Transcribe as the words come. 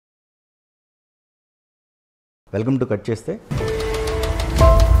Welcome to cut చేస్తే.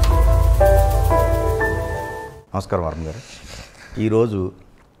 నమస్కారం వర్మ గారు. ఈరోజు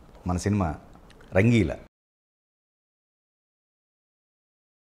మన సినిమా రంగీల,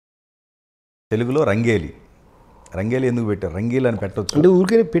 తెలుగులో రంగేలి. రంగేలి ఎందుకు పెట్టారు? రంగీల అని పెట్టవచ్చు అంటే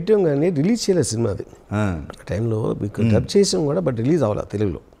ఊరికే పెట్టాం కానీ రిలీజ్ చేయలేదు సినిమా. అది ఆ టైంలో మీకు డబ్ చేసాం కూడా, బట్ రిలీజ్ అవ్వాలి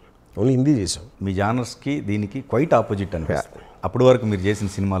తెలుగులో, ఓన్లీ హిందీ చేసాం. మీ జానర్స్కి దీనికి క్వైట్ ఆపోజిట్ అనిపిస్తుంది. అప్పటి వరకు మీరు చేసిన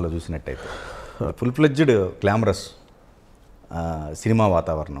సినిమాలో చూసినట్టయితే ఫుల్ ఫ్లెడ్జ్డ్ గ్లామరస్ సినిమా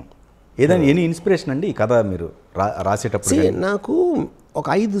వాతావరణం. ఏదైనా ఎనీ ఇన్స్పిరేషన్ అండి ఈ కథ మీరు రాసేటప్పుడు? నాకు ఒక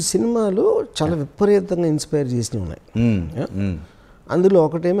 5 సినిమాలు చాలా విపరీతంగా ఇన్స్పైర్ చేసినవి ఉన్నాయి. అందులో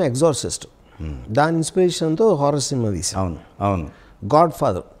ఒకటేమో ఎగ్జార్సిస్ట్, దాని ఇన్స్పిరేషన్తో హారర్ సినిమా తీసి. అవును అవును. గాడ్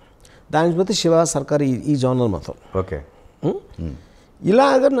ఫాదర్, దాని పోతే శివ సర్కార్, ఈ జానర్ మొత్తం. ఓకే.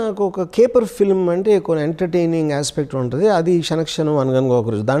 ఇలాగ నాకు ఒక కేపర్ ఫిల్మ్ అంటే కొన్ని ఎంటర్టైనింగ్ ఆస్పెక్ట్ ఉంటుంది. అది క్షణక్షణం అనగనగా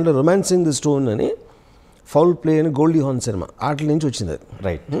ఒకరోజు. దాంట్లో రొమాన్సింగ్ ది స్టోన్ అని, ఫౌల్ ప్లే అని గోల్డీ హార్న్ సినిమా, వాటి నుంచి వచ్చింది అది.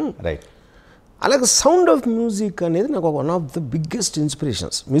 Right right. అలాగే సౌండ్ ఆఫ్ మ్యూజిక్ అనేది నాకు ఒక one of the biggest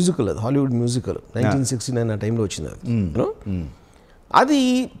inspirations. Musical, అది హాలీవుడ్ మ్యూజికల్, 1969 ఆ టైంలో వచ్చింది అది. అది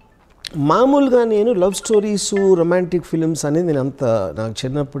మామూలుగా నేను లవ్ స్టోరీస్, రొమాంటిక్ ఫిలిమ్స్ అనేది నేను అంత, నాకు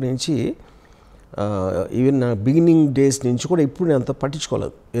చిన్నప్పటి నుంచి ఈవెన్ నా బిగినింగ్ డేస్ నుంచి కూడా ఇప్పుడు నేను అంత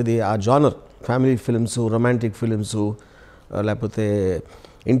పట్టించుకోలేదు. ఇది ఆ genre, family films, romantic films, లేకపోతే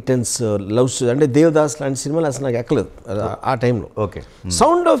ఇంటెన్స్ లవ్ స్టోరీ అంటే దేవదాస్ లాంటి సినిమాలు అసలు నాకు ఎక్కలేదు ఆ టైంలో. Okay.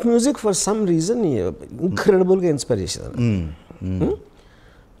 Sound of music for some reason ఇంక్రెడిబుల్గా inspire చేసేదాన్ని.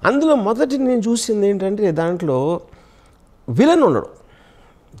 అందులో మొదటి నేను చూసింది ఏంటంటే, దాంట్లో విలన్ ఉండడు.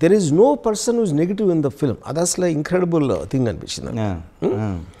 There is no person whose negative in the film. అది అసలు ఇంక్రెడిబుల్ థింగ్ అనిపించింది.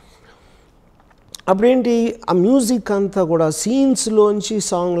 అప్పుడేంటి, ఆ మ్యూజిక్ అంతా కూడా సీన్స్లోంచి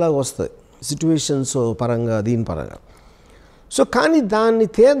సాంగ్ లాగా వస్తుంది, సిచ్యువేషన్స్ పరంగా, దీని పరంగా. సో కానీ దాన్ని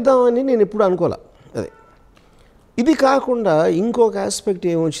తీద్దామని నేను ఎప్పుడు అనుకోలే. అదే ఇది కాకుండా ఇంకొక ఆస్పెక్ట్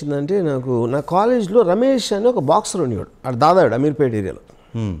ఏమొచ్చిందంటే, నా కాలేజ్లో రమేష్ అని ఒక బాక్సర్ ఉండేవాడు. ఆడు దాదాడు అమీర్పేట ఏరియాలో.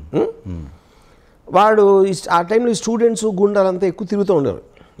 వాడు ఆ టైంలో స్టూడెంట్స్ గుండాలంతా ఎక్కువ తిరుగుతూ ఉండేవారు.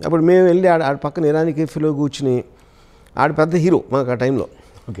 అప్పుడు మేము వెళ్ళి ఆడ పక్కన ఇరానీ కేఫీలో కూర్చుని, ఆడు పెద్ద హీరో మాకు ఆ టైంలో.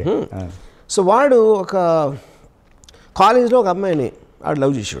 ఓకే. సో వాడు ఒక కాలేజ్లో ఒక అమ్మాయిని ఆడు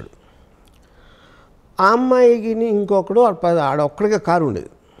లవ్ చేసాడు. ఆ అమ్మాయికి ఇంకొకడు ఆడొక్కడికే కారు ఉండేది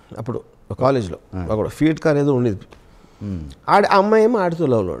అప్పుడు కాలేజ్లో, ఒక ఫీట్ కార్ ఏదో ఉండేది. ఆ అమ్మాయి ఏమో ఆడితో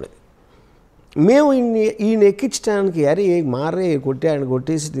లవ్లో ఉండేది. మేము ఈయన ఎక్కించడానికి, అరే మారే ఆయన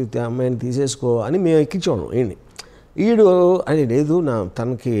కొట్టేసి అమ్మాయిని తీసేసుకో అని మేము ఎక్కించాము ఈయన్ని. ఈడు అని లేదు,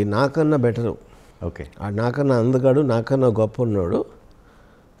 తనకి నాకన్నా బెటరు, ఓకే, నాకన్నా అందగాడు, నాకన్నా గొప్ప ఉన్నాడు,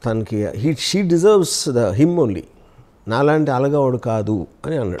 తనకి షీ డిజర్వ్స్ హిమ్ ఓన్లీ, నాలాంటి అలగవాడు కాదు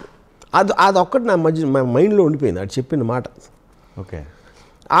అని అన్నాడు. అదొక్కటి నా మైండ్లో ఉండిపోయింది ఆడు చెప్పిన మాట. ఓకే.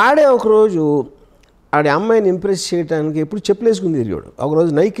 ఆడే ఒకరోజు ఆడి అమ్మాయిని ఇంప్రెస్ చేయడానికి ఎప్పుడు చెప్పులు వేసుకుని తిరిగాడు.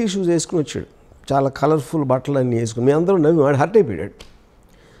 ఒకరోజు నైకీ షూస్ వేసుకుని వచ్చాడు, చాలా కలర్ఫుల్ బట్టలు అన్నీ వేసుకుని. మేము అందరం నవ్వి, వాడు హర్ట్ అయిపోయాడు.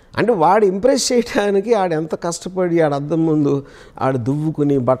 అంటే వాడు ఇంప్రెస్ చేయడానికి ఆడు ఎంత కష్టపడి ఆడ అద్దం ముందు ఆడు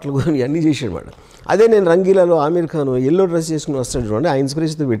దువ్వుకుని బట్టలు కొని అన్నీ చేసాడు వాడు. అదే నేను రంగీలలో ఆమీర్ ఖాన్ ఎల్లో డ్రెస్ చేసుకుని వస్తాడు చూడండి, ఆ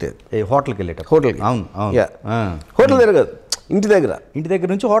ఇన్స్పిరేషన్తో పెట్టేది. హోటల్కి వెళ్ళేట, హోటల్కి. అవును అవును. హోటల్ తిరగదు, ఇంటి దగ్గర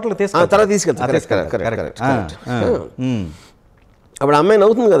నుంచి హోటల్ తర్వాత తీసుకెళ్తాను. అప్పుడు అమ్మాయి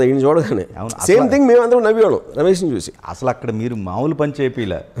నవ్వుతుంది కదా ఈయన చూడగానే. సేమ్ థింగ్ మేము అందరం నవ్వాను రమేష్ని చూసి. అసలు అక్కడ మీరు మామూలు పని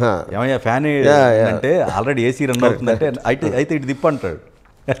చేపిలా, ఏమయ్యా ఫ్యాన్ అంటే ఆల్రెడీ ఏసీ రన్ అవుతుందంటే అయితే ఇటు దిప్పు అంటాడు.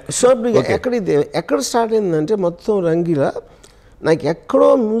 సో ఎక్కడ స్టార్ట్ అయిందంటే మొత్తం రంగీల నాకు ఎక్కడో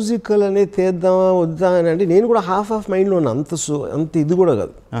మ్యూజికల్ అనేది తీద్దామా వద్దా అని, అంటే నేను కూడా హాఫ్ మైండ్లో ఉన్నాను, అంత ఇది కూడా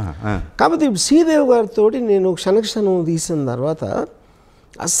కాదు. కాకపోతే శ్రీదేవి గారితో నేను క్షణక్షణం తీసిన తర్వాత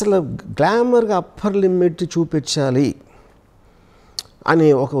అసలు గ్లామర్గా అప్పర్ లిమిట్ చూపించాలి అనే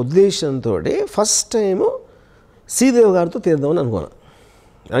ఒక ఉద్దేశంతో ఫస్ట్ టైము శ్రీదేవి గారితో తీద్దామని అనుకున్నాను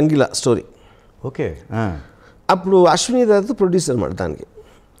రంగీల స్టోరీ. ఓకే. అప్పుడు అశ్విని దత్ ప్రొడ్యూసర్ అన్నమాట దానికి.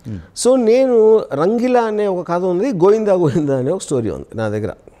 సో నేను రంగీలా అనే ఒక కథ ఉంది, గోవిందా గోవిందా అనే ఒక స్టోరీ ఉంది నా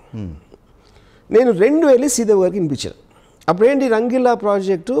దగ్గర. నేను 2 వెళ్ళి శ్రీదేవి గారికి వినిపించాను. అప్పుడేంటి, రంగీలా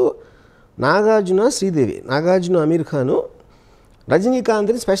ప్రాజెక్టు నాగార్జున శ్రీదేవి, నాగార్జున అమీర్ ఖాను,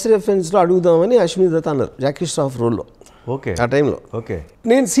 రజనీకాంత్ని స్పెషల్ రెఫరెన్స్లో అడుగుదామని అశ్విని దత్ అన్నారు జాకీ ష్రాఫ్ రోల్లో. ఓకే. ఆ టైంలో. ఓకే.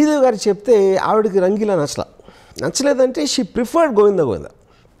 నేను శ్రీదేవి గారికి చెప్తే ఆవిడకి Rangeela నచ్చలేదంటే she preferred Govinda Govinda.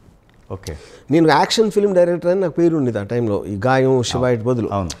 Okay. నేను యాక్షన్ ఫిల్మ్ డైరెక్టర్ అని నాకు పేరు ఉండేది ఆ టైంలో, ఈ గాయం శివాయిట్ బదులు.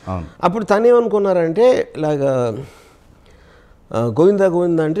 అప్పుడు తనేమనుకున్నారంటే ఇలాగా గోవిందా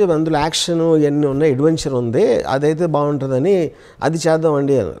గోవిందా అంటే అందులో యాక్షన్ ఇవన్నీ ఉన్నాయి, అడ్వెంచర్ ఉంది, అదైతే బాగుంటుందని అది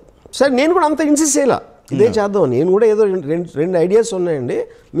చేద్దామండి అన్నారు. సరే నేను కూడా అంత ఇన్సిస్ట్ చేయాల, ఇదే చేద్దాం, నేను కూడా ఏదో రెండు ఐడియాస్ ఉన్నాయండి,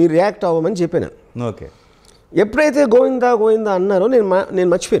 మీరు రియాక్ట్ అవ్వమని చెప్పాను. ఓకే. ఎప్పుడైతే గోవిందా గోవిందా అన్నారో నేను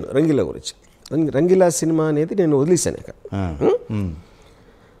మర్చిపోయాను రంగీలా గురించి. రంగీలా సినిమా అనేది నేను వదిలేశాను ఇక.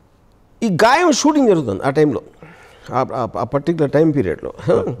 ఈ గాయం షూటింగ్ జరుగుతుంది ఆ టైంలో, ఆ పర్టికులర్ టైం పీరియడ్లో.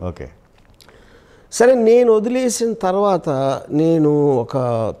 ఓకే. సరే నేను వదిలేసిన తర్వాత నేను ఒక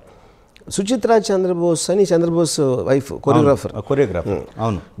సుచిత్ర చంద్రబోస్ అని, చంద్రబోస్ వైఫ్ కొరియోగ్రాఫర్,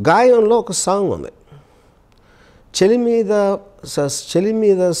 అవును, గాయంలో ఒక సాంగ్ ఉంది, చెలి మీద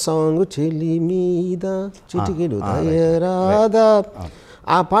సాంగ్, చెలి మీద చిటికెడు దయరాదా.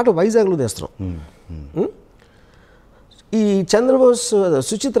 ఆ పాట వైజాగ్లో తెస్తున్నాం. ఈ చంద్రబోస్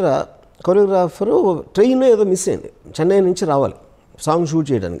సుచిత్ర కొరియోగ్రాఫరు ట్రైన్ ఏదో మిస్ అయింది, చెన్నై నుంచి రావాలి సాంగ్ షూట్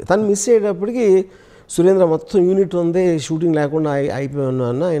చేయడానికి. తను మిస్ అయ్యేటప్పటికి సురేంద్ర మొత్తం యూనిట్ ఉంది, షూటింగ్ లేకుండా అయిపోయాను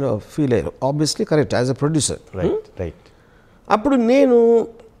అన్న ఆయన ఫీల్ అయ్యారు. Obviously correct, as a producer. Right. అప్పుడు నేను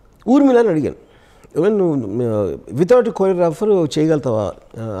ఊర్మిళని అడిగాను, నువ్వు వితౌట్ కొరియోగ్రాఫర్ చేయగలుగుతావా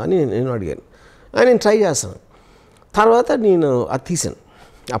అని నేను అడిగాను. నేను ట్రై చేస్తాను. తర్వాత నేను అది తీసాను,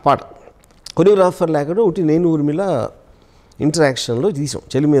 ఆ పాట కొరియోగ్రాఫర్ లేకుండా ఒకటి నేను ఊర్మిళ ఇంటరాక్షన్లో తీసాం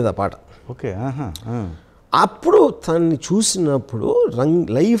చెలి మీద పాట. ఓకే. అప్పుడు తన్ని చూసినప్పుడు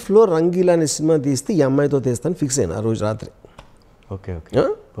లైఫ్లో రంగీలా అనే సినిమా తీస్తే ఈ అమ్మాయితో తీస్తాను ఫిక్స్ అయినా ఆ రోజు రాత్రి.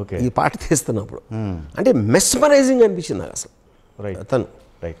 ఓకే. ఈ పాట తీస్తున్నప్పుడు అంటే మెస్మరైజింగ్ అనిపించింది నాకు అసలు తను.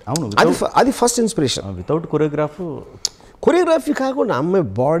 అవును, అది ఫస్ట్ ఇన్స్పిరేషన్. వితౌట్ కొరియోగ్రఫీ కాకుండా అమ్మాయి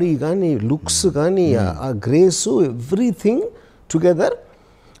బాడీ కానీ, లుక్స్ కానీ, ఆ గ్రేసు, ఎవ్రీథింగ్ టుగెదర్,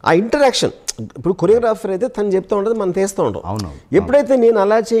 ఆ ఇంటరాక్షన్. ఇప్పుడు కొరియోగ్రాఫర్ అయితే తను చెప్తూ ఉంటుంది, మనం తీస్తూ ఉంటాం. అవును. ఎప్పుడైతే నేను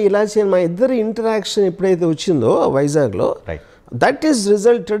అలా చేయి ఇలా చేయను, మా ఇద్దరి ఇంటరాక్షన్ ఎప్పుడైతే వచ్చిందో వైజాగ్లో, that is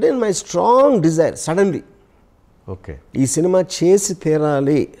resulted in my strong desire suddenly. Okay, ఈ సినిమా చేసి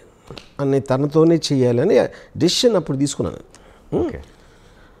తీరాలి అని, తనతోనే చేయాలని డెసిషన్ అప్పుడు తీసుకున్నాను.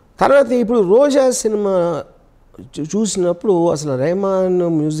 తర్వాత ఇప్పుడు రోజా సినిమా చూసినప్పుడు అసలు రెహమాన్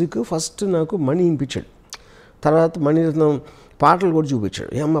మ్యూజిక్ ఫస్ట్ నాకు మణి వినిపించాడు, తర్వాత మణిరత్నం పాటలు కూడా చూపించాడు.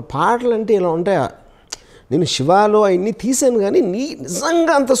 అమ్మ పాటలు అంటే ఇలా ఉంటాయా, నేను శివాలో అవన్నీ తీసాను కానీ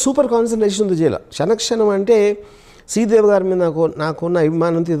నిజంగా అంత సూపర్ కాన్సన్ట్రేషన్తో చేయాలి. క్షణక్షణం అంటే శ్రీదేవి గారి మీద నాకున్న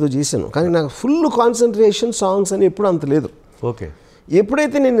అభిమానంతో ఏదో చేశాను, కానీ నాకు ఫుల్ కాన్సన్ట్రేషన్ సాంగ్స్ అని ఎప్పుడు అంత లేదు. ఓకే.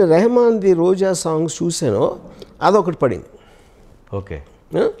 ఎప్పుడైతే నేను రెహమాన్ది రోజా సాంగ్స్ చూసానో అదొకటి పడింది. ఓకే.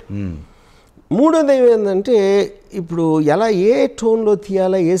 మూడోది ఏంటంటే ఇప్పుడు ఎలా ఏ టోన్లో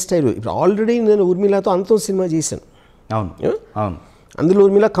తీయాలా, ఏ స్టైల్. ఇప్పుడు ఆల్రెడీ నేను ఉర్మిళతో అంతం సినిమా చేశాను. అవును, అందులో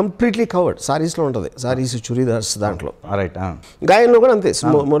ఉర్మిళ కంప్లీట్లీ కవర్డ్, సారీస్లో ఉంటుంది, సారీస్ చురీదార్స్ దాంట్లో. రైట్. గాయంలో కూడా అంతే,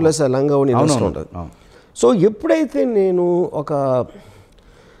 మొదలస లంగా ఇండస్ట్రీలో ఉంటుంది. సో ఎప్పుడైతే నేను ఒక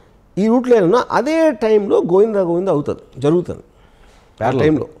ఈ రూట్లో వెళ్ళినా అదే టైంలో గోవిందా అవుతుంది, జరుగుతుంది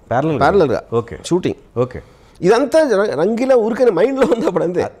టైంలో ప్యారలల్గా షూటింగ్. ఓకే. ఇదంతా రంగీలా ఊరికైనా మైండ్లో ఉంది అప్పుడు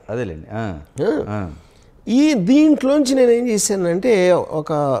అంతే. అదేలేండి. దీంట్లోంచి నేను ఏం చేశానంటే,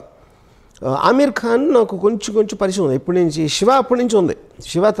 ఒక ఆమీర్ ఖాన్ నాకు కొంచెం పరిచయం ఉంది ఎప్పటి నుంచి. శివ అప్పటి నుంచి ఉంది.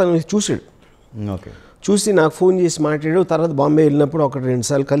 శివ తను చూసాడు. ఓకే. చూసి నాకు ఫోన్ చేసి మాట్లాడాడు. తర్వాత బాంబే వెళ్ళినప్పుడు 1-2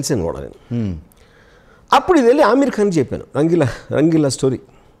 సార్లు కలిసాను కూడా నేను. అప్పుడు ఇది వెళ్ళి ఆమీర్ ఖాన్ చెప్పాను రంగీలా స్టోరీ.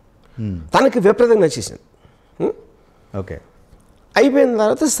 తనకి విపరీతంగా నచ్చేసాను. ఓకే. అయిపోయిన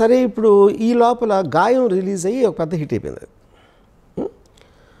తర్వాత సరే ఇప్పుడు ఈ లోపల గాయం రిలీజ్ అయ్యి ఒక పెద్ద హిట్ అయిపోయింది.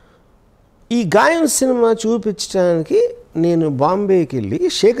 ఈ గాయం సినిమా చూపించడానికి నేను బాంబేకి వెళ్ళి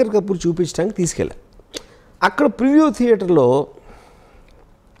శేఖర్ కపూర్ చూపించడానికి తీసుకెళ్ళాను. అక్కడ ప్రివ్యూ థియేటర్లో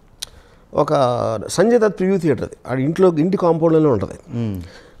ఒక సంజయ్ దత్ ప్రివ్యూ థియేటర్, అది ఆడ ఇంటి కాంపౌండ్లోనే ఉంటుంది.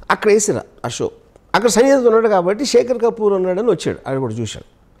 అక్కడ వేసిరా ఆ షో. అక్కడ సంజయ్ దత్ ఉన్నాడు కాబట్టి శేఖర్ కపూర్ ఉన్నాడని వచ్చాడు, ఆడ కూడా చూశాడు.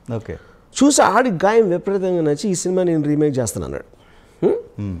 ఓకే. చూసి ఆడి గాయం విపరీతంగా నచ్చి ఈ సినిమా నేను రీమేక్ చేస్తాను అన్నాడు.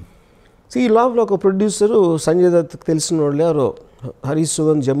 సో ఈ లోపల ఒక ప్రొడ్యూసరు సంజయ్ దత్ తెలిసిన వాళ్ళు ఎవరో హరీష్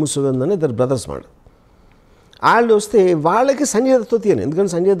సుగంధ్, జమ్ము సుగంధ్ అని ఇద్దరు బ్రదర్స్ మాట. వాళ్ళు వస్తే వాళ్ళకి సంజయ్ దత్తో తీయను,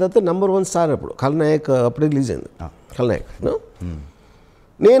 ఎందుకంటే సంజయ్ దత్ #1 స్టార్ అప్పుడు. ఖల్నాయక్ అప్పుడే రిలీజ్ అయింది, ఖల్నాయక్.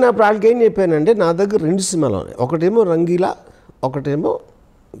 నేను అప్పుడు వాళ్ళకి ఏం చెప్పానంటే, నా దగ్గర 2 సినిమాలు ఉన్నాయి, ఒకటేమో రంగీలా, ఒకటేమో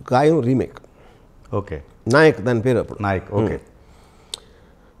గాయం రీమేక్. ఓకే. నాయక్ దాని పేరు అప్పుడు, నాయక్. ఓకే.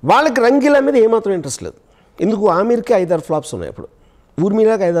 వాళ్ళకి రంగీలా మీద ఏమాత్రం ఇంట్రెస్ట్ లేదు. ఎందుకు, ఆమీర్కి 5-6 ఫ్లాప్స్ ఉన్నాయి అప్పుడు,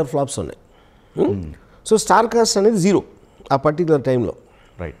 ఊర్మిళకి 5-6 ఫ్లాప్స్ ఉన్నాయి. సో స్టార్ కాస్ట్ అనేది 0 ఆ పర్టికులర్ టైంలో.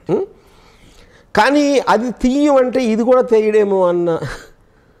 రైట్. కానీ అది తీయమంటే ఇది కూడా తీయడేమో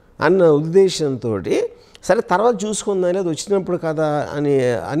అన్న ఉద్దేశంతో సరే తర్వాత చూసుకుందాం, అది వచ్చినప్పుడు కదా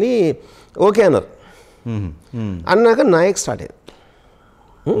అని ఓకే అన్నారు. అన్నాక నాయక్ స్టార్ట్ అయింది.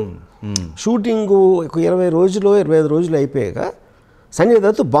 షూటింగు 20 రోజులు 25 రోజులు అయిపోయాక సంజయ్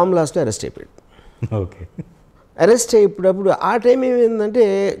దత్ బాంబ్ బ్లాస్ట్లో అరెస్ట్ అయిపోయాడు. ఓకే. అరెస్ట్ అయిపోయినప్పుడు ఆ టైం ఏమైందంటే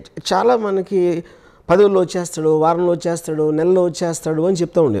చాలా మనకి 10 రోజుల్లో వచ్చేస్తాడు, వారంలో వచ్చేస్తాడు, నెలలో వచ్చేస్తాడు అని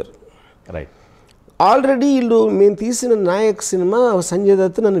చెప్తూ ఉండేవారు. రైట్. ఆల్రెడీ వీళ్ళు మేము తీసిన నాయక్ సినిమా సంజయ్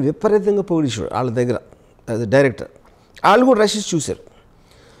దత్ నన్ను విపరీతంగా పొగిడించాడు వాళ్ళ దగ్గర, అది డైరెక్టర్. వాళ్ళు కూడా రషెస్ చూశారు.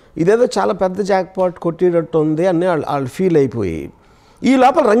 ఇదేదో చాలా పెద్ద జాక్పాట్ కొట్టేటట్టు ఉంది అని వాళ్ళు ఫీల్ అయిపోయి ఈ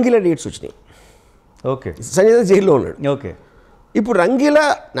లోపల రంగీలా డేట్స్ వచ్చినాయి. ఓకే, సంజయ్ దత్ జైల్లో ఉన్నాడు. ఓకే, ఇప్పుడు రంగీలా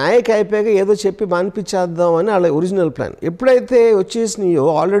నాయక అయిపోయాక ఏదో చెప్పి మానిపించేద్దాం అని వాళ్ళ ఒరిజినల్ ప్లాన్. ఎప్పుడైతే వచ్చేసినాయో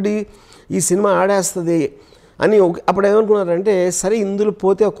ఆల్రెడీ ఈ సినిమా ఆడేస్తుంది అని అప్పుడు ఏమనుకున్నారంటే సరే ఇందులో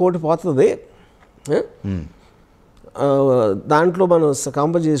పోతే ఒక కోటి పోతుంది, దాంట్లో మనం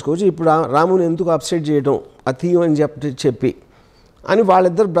కాంపోజ్ చేసుకోవచ్చు, ఇప్పుడు రాముని ఎందుకు అప్సెట్ చేయడం అతీయం అని చెప్పి అని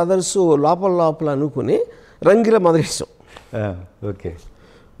వాళ్ళిద్దరు బ్రదర్స్ లోపల అనుకుని రంగీలా మొదలెట్టాం. ఓకే,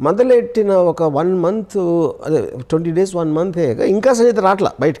 మొదలెట్టిన ఒక 1 month అదే 20 days 1 month అయ్యాక ఇంకా సంగీత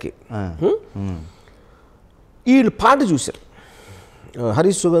రాట్లా బయటికి. వీళ్ళు పాట చూశారు,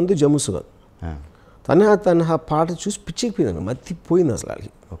 హరీష్ సుగంధ్ జమ్ము సుగంధ్. తనహా పాట చూసి పిచ్చిపోయింది, మత్తిపోయింది అసలు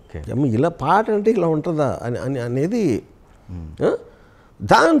వాళ్ళకి. అమ్మ ఇలా పాట అంటే ఇలా ఉంటుందా అని అనేది.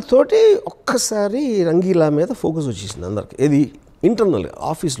 దాంతో ఒక్కసారి రంగీలా మీద ఫోకస్ వచ్చేసింది అందరికి. ఇది ఇంటర్నల్గా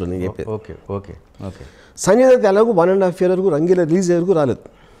ఆఫీస్లో నేను చెప్పేది. Okay, okay, okay. Sanjay Dutt ఎలాగో 1.5 year వరకు రంగీలా రిలీజ్ అయ్యే వరకు రాలేదు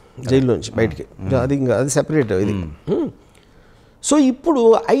జైల్లోంచి బయటికి. అది సెపరేట్ ఇది. సో ఇప్పుడు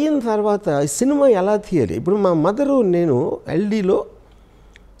అయిన తర్వాత సినిమా ఎలా తీయాలి, ఇప్పుడు మా మదరు నేను ఎల్డీలో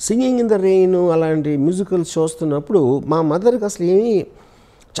సింగింగ్ ఇన్ ద రెయిన్ అలాంటి మ్యూజికల్స్ చూస్తున్నప్పుడు మా మదర్కి అసలు ఏమీ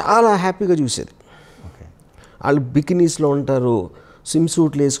చాలా హ్యాపీగా చూసేది. వాళ్ళు బికినీస్లో ఉంటారు, స్విమ్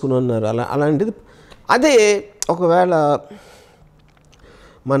సూట్లు వేసుకుని ఉన్నారు, అలాంటిది. అదే ఒకవేళ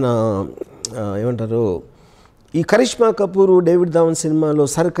మన ఏమంటారు ఈ కరిష్మా కపూర్ డేవిడ్ ధావన్ సినిమాలో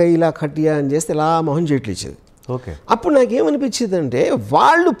సర్కైలా ఖటియా అని చేస్తే ఇలా మొహం చెట్లు ఇచ్చేది. ఓకే, అప్పుడు నాకేమనిపించింది అంటే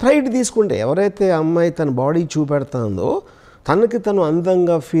వాళ్ళు ప్రైడ్ తీసుకుంటే ఎవరైతే అమ్మాయి తన బాడీ చూపెడుతుందో తనకి తను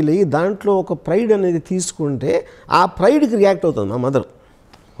అందంగా ఫీల్ అయ్యి దాంట్లో ఒక ప్రైడ్ అనేది తీసుకుంటే ఆ ప్రైడ్కి రియాక్ట్ అవుతుంది మా మదర్.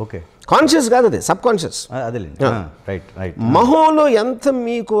 ఓకే, కాన్షియస్ కాదు, అది సబ్ కాన్షియస్. మొహంలో ఎంత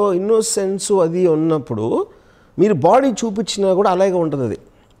మీకు ఇన్నోసెన్స్ అది ఉన్నప్పుడు మీరు బాడీ చూపించినా కూడా అలాగే ఉంటుంది. అది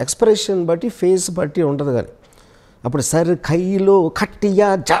ఎక్స్ప్రెషన్ బట్టి ఫేస్ బట్టి ఉంటుంది. కానీ అప్పుడు సరే కైలో కట్టియా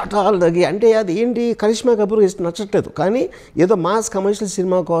జాటాలు తగ్గి అంటే అది ఏంటి కరిష్మా కపూర్ నచ్చట్లేదు, కానీ ఏదో మాస్ కమర్షియల్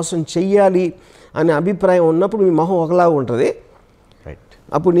సినిమా కోసం చెయ్యాలి అనే అభిప్రాయం ఉన్నప్పుడు మీ మొహం ఒకలాగా ఉంటుంది.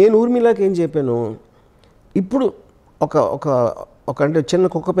 అప్పుడు నేను ఊర్మిళకి ఏం చెప్పాను, ఇప్పుడు ఒక అంటే చిన్న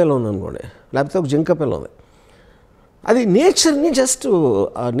కుక్క పిల్ల ఉంది అనుకోండి, లేకపోతే ఒక జింక పిల్ల ఉంది, అది నేచర్ని జస్ట్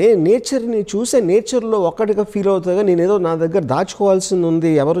నేచర్ని చూసే నేచర్లో ఒక్కటిగా ఫీల్ అవుతుందిగా. నేనేదో నా దగ్గర దాచుకోవాల్సింది ఉంది,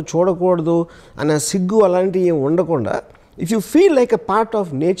 ఎవరు చూడకూడదు అనే సిగ్గు అలాంటివి ఏమి ఉండకుండా if you feel like a part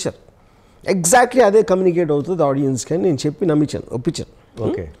of nature exactly అదే కమ్యూనికేట్ అవుతుంది ఆడియన్స్కి అని నేను చెప్పి ఒప్పించాను.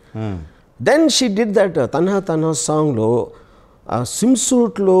 Okay, then she did that. తనహా సాంగ్లో స్విమ్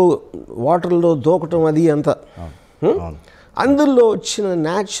సూట్లో వాటర్లో దూకటం అది అంతా అందులో వచ్చిన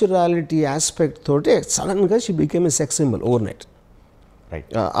న్యాచురాలిటీ ఆస్పెక్ట్ తోటి సడన్గా she became a sex symbol over night,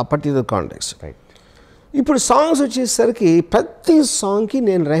 ఆ పర్టికులర్ కాంటెక్స్ట్. ఇప్పుడు సాంగ్స్ వచ్చేసరికి ప్రతి సాంగ్కి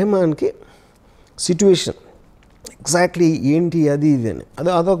నేను రెహమాన్కి సిట్యుయేషన్ ఎగ్జాక్ట్లీ ఏంటి అది ఇది అని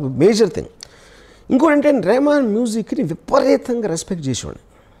అదొక మేజర్ థింగ్. ఇంకోటి అంటే రెహమాన్ మ్యూజిక్ని విపరీతంగా రెస్పెక్ట్ చేసేవాడిని.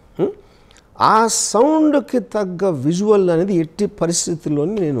 ఆ సౌండ్కి తగ్గ విజువల్ అనేది ఎట్టి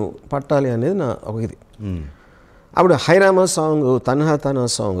పరిస్థితుల్లోని నేను పట్టాలి అనేది నా ఒక ఇది. అప్పుడు హైరామా సాంగ్, తనహా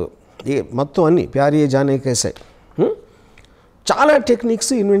సాంగ్, మొత్తం అన్నీ ప్యారియే జానే కేసే చాలా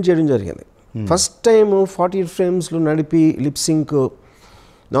టెక్నిక్స్ ఇన్వెంట్ చేయడం జరిగింది. ఫస్ట్ టైం 40 frames నడిపి లిప్సింక్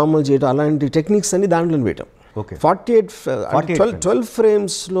నార్మల్ చేయడం అలాంటి టెక్నిక్స్ అన్ని దాంట్లో పెట్టాం. 12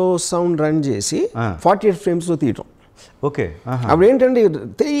 frames సౌండ్ రన్ చేసి 48 frames తీయటం. ఓకే, అప్పుడు ఏంటంటే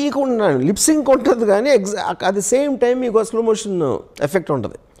తెలియకుండా లిప్సింక్ ఉంటుంది కానీ అట్ ది సేమ్ టైం మీకు స్లో మోషన్ ఎఫెక్ట్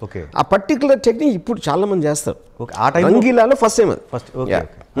ఉంటుంది. ఆ పర్టికులర్ టెక్నిక్ ఇప్పుడు చాలా మంది చేస్తారు. రంగీలాలో ఫస్ట్ టైం అది.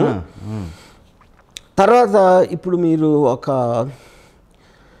 తర్వాత ఇప్పుడు మీరు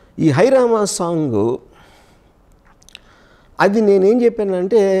ఈ హైరామా సాంగ్ అది నేనేం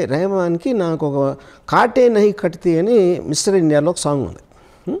చెప్పానంటే రెహమాన్కి నాకు ఒక కాటే నహి కట్తి అని మిస్టర్ ఇండియాలో ఒక సాంగ్ ఉంది.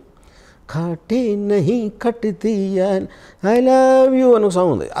 కాటే నహి కట్తి ఐ లవ్ యూ అని ఒక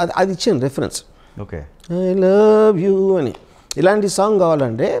సాంగ్ ఉంది. అది ఇచ్చాను reference. Okay, I love you అని. ఇలాంటి సాంగ్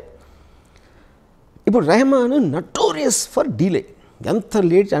కావాలంటే ఇప్పుడు రెహమాన్ నటోరియస్ ఫర్ డిలే. ఎంత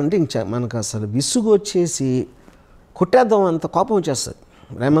లేట్ అంటే మనకు అసలు విసుగు వచ్చేసి కొట్టేద్దాం అంత కోపం వచ్చేస్తుంది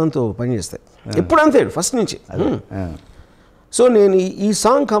రెహమాన్తో పనిచేస్తే. ఎప్పుడు అంతే ఫస్ట్ నుంచి. సో నేను ఈ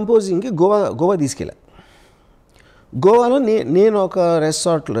సాంగ్ కంపోజింగ్కి గోవా తీసుకెళ్ళా. గోవాలో నేను ఒక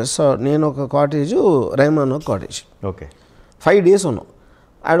రిసార్ట్ నేను ఒక కాటేజ్, రెహమాన్ ఒక కాటేజ్. ఓకే, 5 days ఉన్నాం.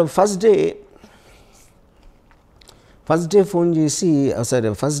 ఆడ ఫస్ట్ డే ఫోన్ చేసి సరే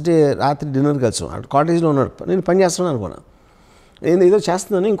ఫస్ట్ డే రాత్రి డిన్నర్ కలిసాం. కాటేజ్లో ఉన్నాడు, నేను పని చేస్తున్నాను అనుకున్నా. నేను ఏదో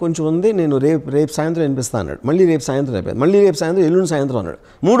చేస్తున్నాను ఇంకొంచెం ఉంది, నేను రేపు సాయంత్రం వినిపిస్తాను అన్నాడు. మళ్ళీ రేపు సాయంత్రం అయిపోయింది, మళ్ళీ రేపు సాయంత్రం, ఎల్లుండి సాయంత్రం అన్నాడు.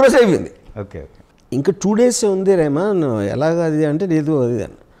 3 రోజులు అయిపోయింది. ఓకే, ఇంకా 2 days ఉంది రెహమాన్, ఎలాగ అది అంటే లేదు అది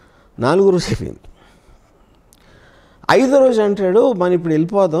అని. 4వ రోజు అయిపోయింది. 5వ రోజు అంటాడు, మనం ఇప్పుడు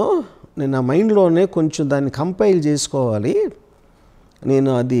వెళ్ళిపోదాం, నేను నా మైండ్లోనే కొంచెం దాన్ని కంపైల్ చేసుకోవాలి, నేను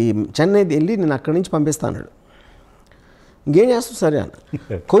అది చెన్నై వెళ్ళి నేను అక్కడి నుంచి పంపిస్తాను. ఇంకేం చేస్తాం సరే అన్న.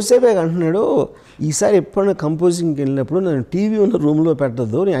 కొద్దిసేపే అంటున్నాడు, ఈసారి ఎప్పుడైనా కంపోజింగ్కి వెళ్ళినప్పుడు నేను టీవీ ఉన్న రూమ్లో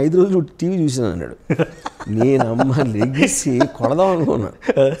పెట్టద్దు, నేను 5 రోజులు టీవీ చూసాను అన్నాడు. నేను అమ్మ లెగిసి కొడదాం అనుకున్నాను.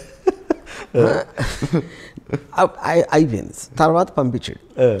 అయిపోయింది. తర్వాత పంపించాడు,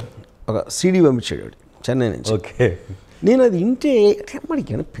 ఒక సీడీ పంపించాడు చెన్నై నుంచి. ఓకే. నేను అది వింటే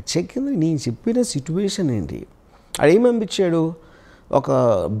మనకి పిచ్చెక్కింది. నేను చెప్పిన సిచ్యువేషన్ ఏంటి, అది ఏం పంపించాడు, ఒక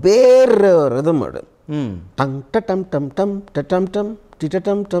బేర్ రిథమ్ వాడు, టం టమ్ టమ్ టమ్ టమ్ టమ్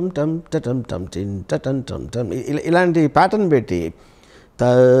టిటమ్ టమ్ టమ్ టమ్ టమ్ టిన్ టమ్ టమ్ టమ్ ఇలాంటి ప్యాటర్న్ పెట్టి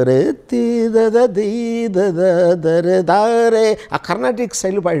తరే దీ దారే ఆ కర్ణాటిక్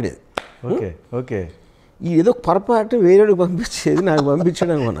స్టైల్ పాడేది. Okay okay. ఏదో పొరపాటు వేరేడికి పంపించేది, నాకు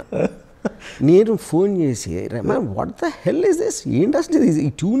పంపించడం అనుకున్నా. నేను ఫోన్ చేసి, ma'am what the hell is this, ఏంటి అసలు ఈ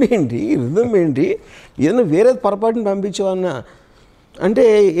ట్యూన్ ఏంటి, రిథమ్ ఏంటి, ఏదైనా వేరే పొరపాటుని పంపించావన్నా అంటే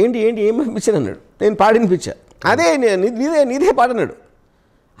ఏంటి ఏం పంపించాను అన్నాడు. నేను పాడినిపించా, అదే నీదే పాడన్నాడు.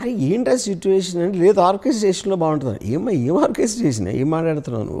 అరే ఏంటా సిచ్యువేషన్ అంటే, లేదు ఆర్కెస్ట్రేషన్లో బాగుంటుంది. ఏం ఆర్కెస్ట్రేషన్, ఏం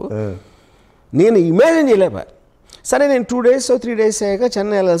మాట్లాడుతున్నావు నువ్వు, నేను ఇమాజిన్ చేయలేపా. సరే నేను 2 days 3 days అయ్యాక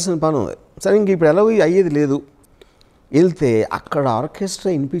చెన్నై వెళ్ళాల్సిన పని ఉంది. సరే ఇంక ఇప్పుడు ఎలా అయ్యేది లేదు, వెళ్తే అక్కడ ఆర్కెస్ట్రా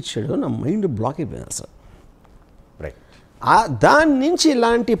వినిపించాడు, నా మైండ్ బ్లాక్ అయిపోయింది అసలు. రైట్. దాని నుంచి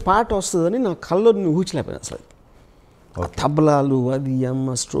ఇలాంటి పాట వస్తుందని నా కళ్ళు ఊహించలేకపోయాను అసలు. తబలాలు, అది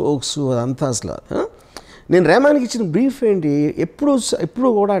అమ్మ స్ట్రోక్స్, అదంతా అసలు. నేను రెహమాన్కి ఇచ్చిన బ్రీఫ్ ఏంటి, ఎప్పుడు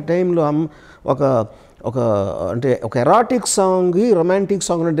కూడా ఆ టైంలో ఒక అంటే ఒక ఎరాటిక్ సాంగ్, రొమాంటిక్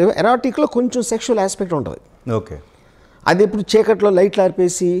సాంగ్ అంటే ఎరాటిక్లో కొంచెం సెక్షువల్ ఆస్పెక్ట్ ఉంటుంది. ఓకే. అది ఎప్పుడు చీకట్లో లైట్లు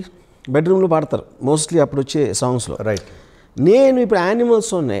ఆర్పేసి బెడ్రూమ్లో పాడతారు మోస్ట్లీ అప్పుడు వచ్చే సాంగ్స్లో. రైట్. నేను ఇప్పుడు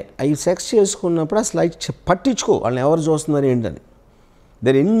యానిమల్స్ ఉన్నాయి, అవి సెక్స్ చేసుకున్నప్పుడు అసలు పట్టించుకో వాళ్ళని ఎవరు చూస్తున్నారు ఏంటని,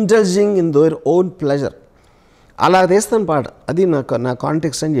 there indulging in their own pleasure. అలా తీస్తాను పాట. అది నా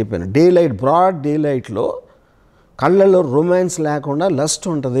కాంటెక్స్ట్ అని చెప్పాను. బ్రాడ్ డే లైట్లో కళ్ళల్లో రొమాన్స్ లేకుండా లస్ట్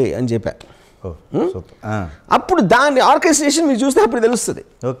ఉంటుంది అని చెప్పా. అప్పుడు దాన్ని ఆర్కెస్ట్రేషన్ మీరు చూస్తే అప్పుడు తెలుస్తుంది.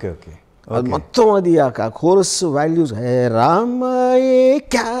 Okay okay. అది మొత్తం అది ఆ కోరస్ వాల్యూస్, హే రామాయే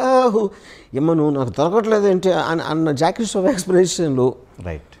క్యాహు ఏమో నువ్వు నాకు దొరకట్లేదు ఏంటి అన్న జాకీ ష్రాఫ్ ఎక్స్ప్రెషన్లు.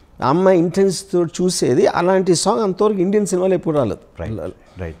 రైట్. ఆ అమ్మాయి ఇంటెన్స్తో చూసేది. అలాంటి సాంగ్ అంతవరకు ఇండియన్ సినిమాలో ఎప్పుడు రాలేదు.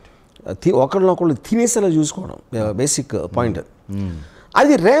 రైట్. ఒకళ్ళనొకళ్ళు తినేసేలా చూసుకోవడం బేసిక్ పాయింట్.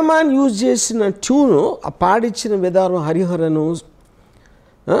 అది రెహమాన్ యూజ్ చేసిన ట్యూను, ఆ పాడిచ్చిన విధానం, హరిహరను,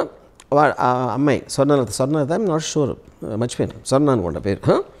 ఆ అమ్మాయి స్వర్ణలత నాట్ షూర్, మర్చిపోయాను, స్వర్ణ అనుకుంటా పేరు.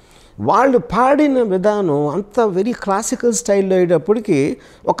 వాళ్ళు పాడిన విధానం అంత వెరీ క్లాసికల్ స్టైల్లో అయ్యేటప్పటికి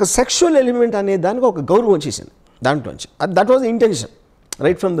ఒక సెక్షువల్ ఎలిమెంట్ అనే దానికి ఒక గౌరవం వచ్చేసింది దాంట్లోంచి. That was the intention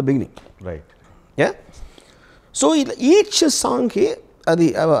right from the beginning. Right. Yeah. So each సాంగ్కి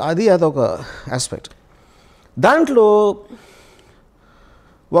అదొక ఆస్పెక్ట్. దాంట్లో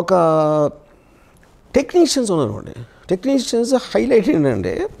ఒక టెక్నీషియన్స్ ఉన్నారండి. టెక్నీషియన్స్ హైలైట్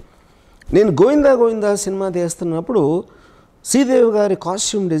ఏంటంటే, నేను గోవిందా సినిమా తీస్తున్నప్పుడు శ్రీదేవి గారి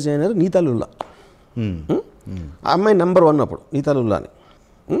కాస్ట్యూమ్ డిజైనర్ నీతాలుల్లా, ఆ అమ్మాయి నెంబర్ 1 అప్పుడు నీతాలుల్లా అని.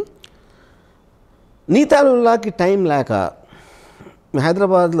 నీతాలుల్లాకి టైం లేక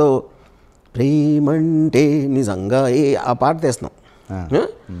హైదరాబాద్లో ప్రేమంటే నిజంగా ఆ పాట తీస్తున్నాం.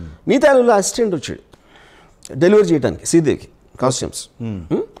 నీతాలుల్లా అసిస్టెంట్ వచ్చాడు డెలివరీ చేయడానికి శ్రీదేవికి కాస్ట్యూమ్స్.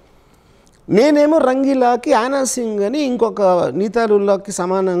 నేనేమో రంగీలాకి ఆనా సింగ్ అని ఇంకొక నీతాలుల్లాకి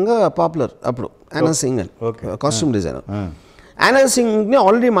సమానంగా పాపులర్ అప్పుడు ఆనా సింగ్ అని కాస్ట్యూమ్ డిజైనర్. ఆనా సింగ్ని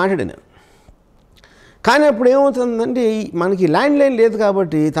ఆల్రెడీ మాట్లాడాను. కానీ అప్పుడు ఏమవుతుందంటే, మనకి ల్యాండ్లైన్ లేదు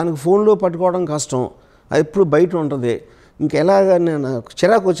కాబట్టి తనకు ఫోన్లో పట్టుకోవడం కష్టం, అది ఎప్పుడు బయట ఉంటుంది. ఇంకెలాగా నాకు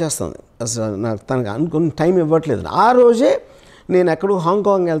చిరాకు వచ్చేస్తుంది అసలు, నాకు తనకు అనుకున్న టైం ఇవ్వట్లేదు. ఆ రోజే నేను ఎక్కడో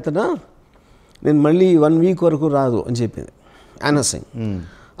హాంకాంగ్ వెళ్తున్నా, నేను మళ్ళీ 1 week వరకు రాదు అని చెప్పింది ఆనా సింగ్.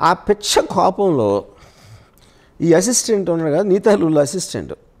 ఆ పిచ్చ కోపంలో ఈ అసిస్టెంట్ ఉన్నాడు కదా, నీతాలుల్లా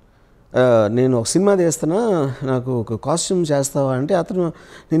అసిస్టెంట్, నేను ఒక సినిమా తీస్తున్నా, నాకు ఒక కాస్ట్యూమ్ చేస్తావా అంటే, అతను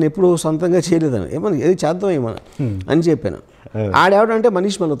నేను ఎప్పుడు సొంతంగా చేయలేదని, ఏమన్నా ఏది చేద్దాం ఏమన్నా అని చెప్పాను. ఆడేవడంటే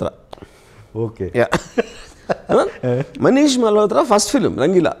Manish Malhotra. Okay. Manish Malhotra first film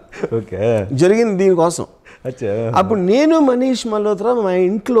Rangeela. Okay. జరిగింది దీనికోసం. అప్పుడు నేను మనీష్ మల్హోత్రా మా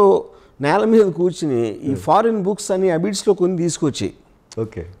ఇంట్లో నేల మీద కూర్చుని ఈ ఫారిన్ బుక్స్ అని అబిడ్స్లో కొన్ని తీసుకొచ్చి,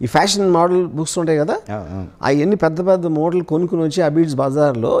 ఓకే, ఈ ఫ్యాషన్ మోడల్ బుక్స్ ఉంటాయి కదా, అవన్నీ పెద్ద పెద్ద మోడల్ కొనుక్కుని వచ్చి అబిడ్స్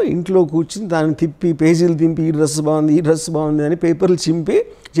బజార్లో ఇంట్లో కూర్చుని దాన్ని తిప్పి పేజీలు తింపి ఈ డ్రెస్ బాగుంది అని పేపర్లు చింపి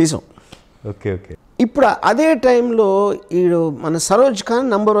చేసాం. Okay okay. ఇప్పుడు అదే టైంలో ఈడు మన సరోజ్ ఖాన్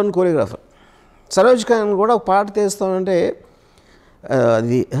నంబర్ 1 కోరియోగ్రాఫర్. సరోజ్ ఖాన్ కూడా ఒక పాట తీస్తామంటే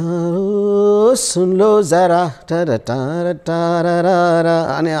అది సున్లో జరా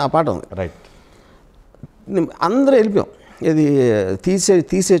అనే ఆ పాట ఉంది. రైట్. అందరూ వెళ్ళిపోయాం ఇది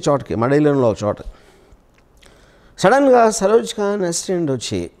తీసే చోటకి మడైలంలో ఒక చోట. సడన్గా సరోజ్ ఖాన్ అసిస్టెంట్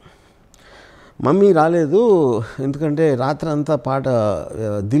వచ్చి మమ్మీ రాలేదు ఎందుకంటే రాత్రి అంతా పాట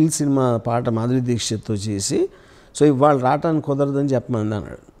దిల్ సినిమా పాట మాధురి దీక్షిత్తో చేసి సో ఇవాళ రావటానికి కుదరదని చెప్పమంది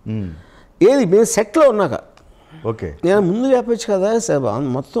అన్నాడు. ఏది మేము సెట్లో ఉన్నాక ఓకే నేను ముందు చెప్పచ్చు కదా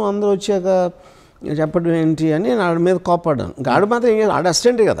మొత్తం అందరూ వచ్చాక చెప్పడం ఏంటి అని నేను ఆడ మీద కోపడ్డాను. ఇంకా ఆడు మాత్రం ఏం చేయాలి, ఆడ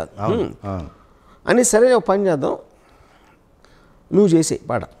అసిస్టెంటే కదా అని. సరే ఒక పని చేద్దాం నువ్వు చేసే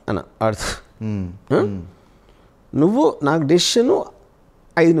పాట అన్న ఆడుతూ నువ్వు నాకు డెసిషను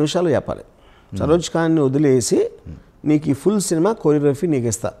 5 నిమిషాలు చెప్పాలి. సరోజ్ ఖాన్ని వదిలేసి నీకు ఈ ఫుల్ సినిమా కొరియోగ్రఫీ నీకు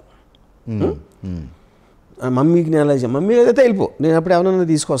ఇస్తా. మమ్మీకి నేను అలా మమ్మీ ఏదైతే వెళ్ళిపో నేను అప్పుడు ఎవరైనా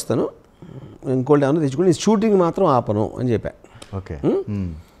తీసుకొస్తాను ఇంకోటి ఏమైనా తెచ్చుకుని షూటింగ్ మాత్రం ఆపను అని చెప్పా. ఓకే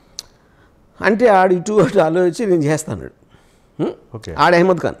అంటే ఆడు ఇటు అటు ఆలోచించి నేను చేస్తాను. ఆడ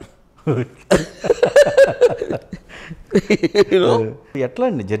అహ్మద్ ఖాన్ ఎట్లా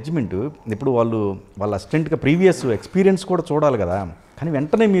అండి జడ్జిమెంట్? ఇప్పుడు వాళ్ళ అసిస్టెంట్గా ప్రీవియస్ ఎక్స్పీరియన్స్ కూడా చూడాలి కదా, కానీ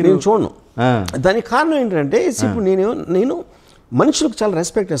వెంటనే మీరు నేను చూడను. దానికి కారణం ఏంటంటే ఇప్పుడు నేను మనుషులకు చాలా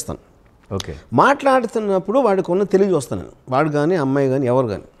రెస్పెక్ట్ ఇస్తాను. ఓకే మాట్లాడుతున్నప్పుడు వాడికి ఉన్న తెలివి వస్తాను నేను, వాడు కానీ అమ్మాయి కానీ ఎవరు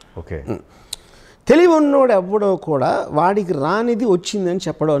కానీ. ఓకే తెలివి ఉన్నవాడు ఎవ్వడో కూడా వాడికి రానిది వచ్చిందని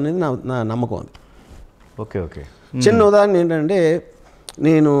చెప్పడం అనేది నా నమ్మకం అది. ఓకే ఓకే చిన్న ఉదాహరణ ఏంటంటే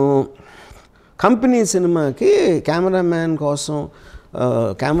నేను కంపెనీ సినిమాకి కెమెరామ్యాన్ కోసం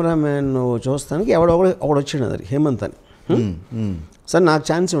కెమెరామ్యాన్ చూస్తానికి ఒకడు వచ్చాడు అది హేమంత్ అని. సార్ నాకు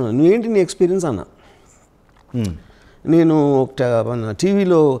ఛాన్స్ ఇవ్వను, నువ్వేంటి నీ ఎక్స్పీరియన్స్ అన్నా. నేను మన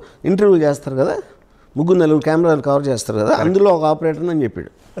టీవీలో ఇంటర్వ్యూ చేస్తారు కదా 3-4 కెమెరాలు కవర్ చేస్తారు కదా అందులో ఒక ఆపరేటర్ అని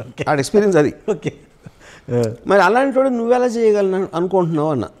చెప్పాడు. ఆడ ఎక్స్పీరియన్స్ అది. ఓకే మరి అలాంటి వాడు నువ్వెలా చేయగలను అనుకుంటున్నావు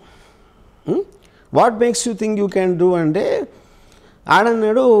అన్న. What makes you think you can do అంటే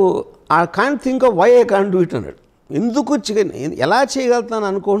ఆడన్నాడు I can't think of why I can't do it అన్నాడు. ఎందుకు ఎలా చేయగలుగుతాను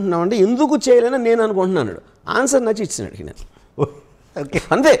అనుకుంటున్నావు అంటే ఎందుకు చేయలేని నేను అనుకుంటున్నాను. ఆన్సర్ నచ్చి ఇచ్చినాడు నేను.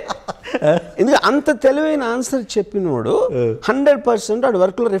 అంతే. ఎందుకంటే అంత తెలివైన ఆన్సర్ చెప్పినోడు 100% వాడు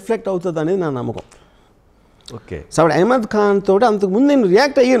వర్క్లో రిఫ్లెక్ట్ అవుతుంది అనేది నా నమ్మకం. ఓకే సో అప్పుడు అహ్మద్ ఖాన్ తోటి అంతకుముందు నేను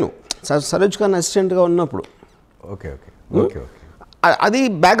రియాక్ట్ అయ్యాను సరోజ్ ఖాన్ అసిస్టెంట్గా ఉన్నప్పుడు. ఓకే ఓకే ఓకే ఓకే అది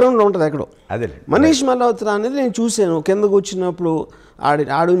బ్యాక్గ్రౌండ్లో ఉంటుంది ఎక్కడో. అదే మనీష్ మల్హోత్రా అనేది నేను చూశాను కిందకు వచ్చినప్పుడు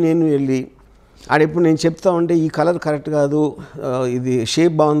ఆడు నేను వెళ్ళి ఆడెప్పుడు నేను చెప్తా ఉంటే ఈ కలర్ కరెక్ట్ కాదు ఇది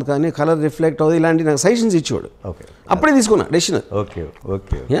షేప్ బాగుంది కానీ కలర్ రిఫ్లెక్ట్ అవుతుంది ఇలాంటి నాకు సజెషన్స్ ఇచ్చేవాడు. ఓకే అప్పుడే తీసుకున్నా డెసిషన్. ఓకే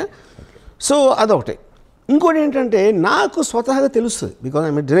ఓకే సో అదొకటి. ఇంకోటి ఏంటంటే నాకు స్వతహాగా తెలుస్తుంది because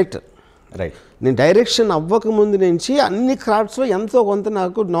I'm a director. Right. నేను డైరెక్షన్ అవ్వకముందు నుంచి అన్ని క్రాఫ్ట్స్లో ఎంతో కొంత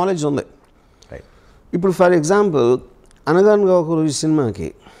నాకు నాలెడ్జ్ ఉంది. రైట్. ఇప్పుడు ఫర్ ఎగ్జాంపుల్ అనగానగా ఒక రోజు సినిమాకి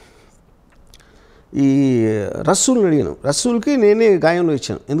ఈ రసూల్ని అడిగాను. రసూల్కి నేనే గాయంలో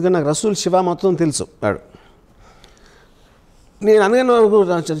ఇచ్చాను ఎందుకంటే నాకు రసూల్ శివ మొత్తం తెలుసు. ఆడు నేను అనగానే వరకు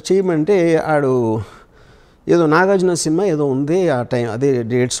చేయమంటే ఆడు ఏదో నాగార్జున సినిమా ఏదో ఉంది ఆ టైం అదే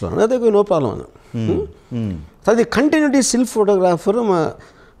డేట్స్లో అదే నో ప్రాబ్లం అన్న. అది కంటిన్యూటీ స్టిల్ ఫోటోగ్రాఫర్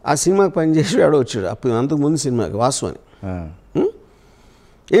ఆ సినిమాకి పనిచేసి ఆడు వచ్చాడు అప్పుడు అంతకుముందు సినిమాకి వాసు అని.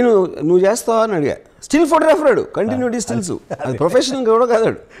 నువ్వు చేస్తావా అని అడిగా. స్టిల్ ఫోటోగ్రాఫర్ ఆడు కంటిన్యూటీ స్టిల్స్ అది ప్రొఫెషనల్ కూడా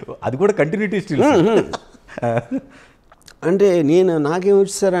కాదాడు అది కూడా కంటిన్యూటీ స్టిల్ అంటే నాకేం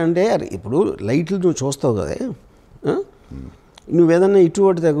వచ్చేసారా అంటే ఇప్పుడు లైట్లు నువ్వు చూస్తావు కదా నువ్వు ఏదన్నా ఇటు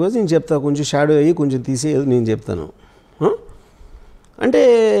ఒకటి తగ్గకపోతే నేను చెప్తాను కొంచెం షాడో అయ్యి కొంచెం తీసేది నేను చెప్తాను అంటే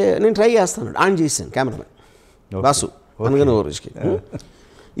నేను ట్రై చేస్తాను. ఆన్ చేశాను కెమెరామెన్ వాసు అనగానే ఓ రోజుకి.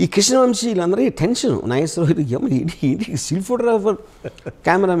 ఈ కృష్ణవంశీ వీళ్ళందరూ tension Nageswararao still photographer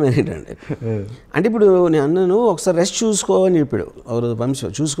cameraman ఏంటంటే అంటే ఇప్పుడు నేను అన్నాను ఒకసారి రెస్ట్ చూసుకో అని చెప్పాడు ఎవరు వంశీ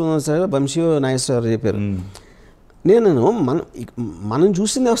చూసుకున్న సరే వంశీ నాగేశ్వరరావు చెప్పారు. నేను మనం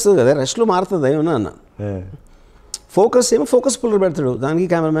చూసిందే వస్తుంది కదా రెస్ట్లో మారుతుంది ఏమన్నా అన్న. ఫోకస్ పుల్లర్ పెడతాడు దానికి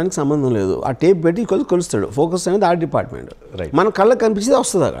కెమెరామ్యాన్కి సంబంధం లేదు. ఆ టేప్ పెట్టి కొలుస్తాడు. ఫోకస్ అనేది ఆర్ట్ డిపార్ట్మెంట్. మన కళ్ళకి కనిపించేది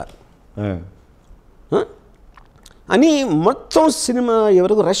వస్తుంది అక్కడ అని మొత్తం సినిమా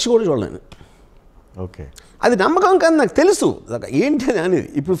ఎవరికి రష్ కూడా చూడలేను. ఓకే అది నమ్మకం కాదు నాకు తెలుసు ఏంటి అది అనేది.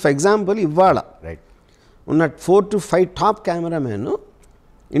 ఇప్పుడు ఫర్ ఎగ్జాంపుల్ ఇవాళ ఉన్న 4 to 5 టాప్ కెమెరామ్యాన్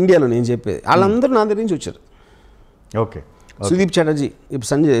ఇండియాలో నేను చెప్పేది వాళ్ళందరూ నా దగ్గర నుంచి వచ్చారు. ఓకే సుదీప్ చటర్జీ ఇప్పుడు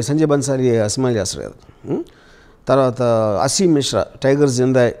సంజయ్ బన్సాలి సినిమాలు చేస్తారు కదా. తర్వాత అసీమ్ మిశ్రా టైగర్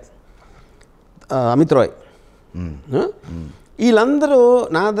జిందాయ్ అమిత్ రాయ్ వీళ్ళందరూ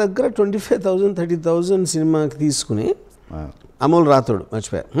నా దగ్గర 25,000 30,000 సినిమాకి తీసుకుని అమోల్ రాథోడ్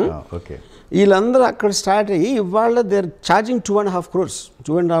మర్చిపోయారు. వీళ్ళందరూ అక్కడ స్టార్ట్ అయ్యి ఇవాళ they are charging 2.5 crores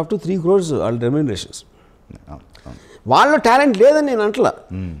 2.5 to 3 crores వాళ్ళ రెమ్యూనరేషన్స్. వాళ్ళ టాలెంట్ లేదని నేను అంటలా.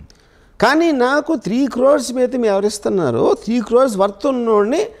 కానీ నాకు 3 crores మీద మీరు ఎవరిస్తున్నారు, 3 crores వర్త్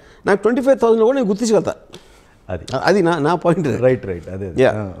ఉన్నోడిని నాకు 25,000 కూడా నేను గుర్తించగలుగుతా. అది నా పాయింట్. రైట్ అదే.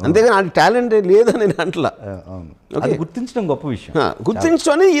 అంతేగాని అది టాలెంట్ లేదని నేను అంటలా. గుర్తించడం గొప్ప విషయం.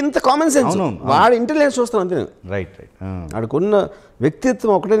 గుర్తించడం ఇంత కామన్ సెన్స్. వాడి ఇంటెలిజెన్స్ చూస్తాను అంతే నేను. రైట్ ఆడికున్న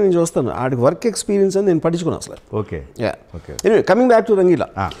వ్యక్తిత్వం ఒకటే నేను చూస్తాను, ఆడికి వర్క్ ఎక్స్పీరియన్స్ అని నేను పట్టించుకున్నాను అసలు. Okay. Coming back to Rangeela.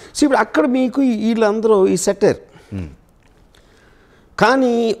 So ఇప్పుడు అక్కడ మీకు వీళ్ళందరూ ఈ సెటర్,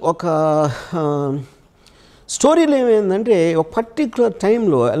 కానీ ఒక స్టోరీలో ఏమైందంటే ఒక పర్టిక్యులర్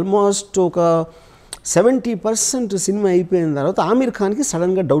టైంలో ఆల్మోస్ట్ ఒక 70% సినిమా అయిపోయిన తర్వాత ఆమీర్ ఖాన్కి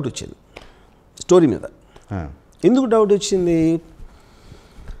సడన్గా డౌట్ వచ్చింది స్టోరీ మీద. ఎందుకు డౌట్ వచ్చింది?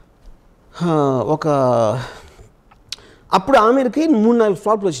 అప్పుడు ఆమీర్కి 3-4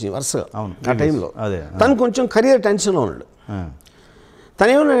 ఫ్లాప్లు వచ్చినాయి వరుసగా ఆ టైంలో. తను కొంచెం కెరియర్ టెన్షన్లో ఉన్నాడు. తను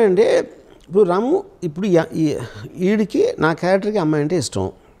ఏమన్నాడంటే, ఇప్పుడు రాము, ఇప్పుడు ఈడికి నా క్యారెక్టర్కి అమ్మాయి అంటే ఇష్టం,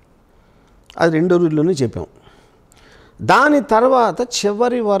 అది 2 రోజుల్లోనే చెప్పాం. దాని తర్వాత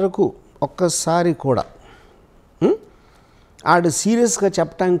చివరి వరకు ఒక్కసారి కూడా ఆడు సీరియస్గా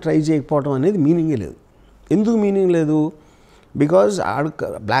చెప్పడానికి ట్రై చేయకపోవడం అనేది మీనింగే లేదు. ఎందుకు మీనింగ్ లేదు? బికాజ్ ఆడు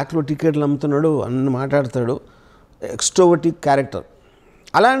బ్లాక్లో టికెట్లు అమ్ముతున్నాడు, అన్ని మాట్లాడతాడు, ఎక్స్ట్రోవర్టిక్ క్యారెక్టర్.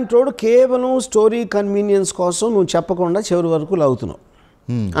 అలాంటి వాడు కేవలం స్టోరీ కన్వీనియన్స్ కోసం నువ్వు చెప్పకుండా చివరి వరకు లాగుతున్నావు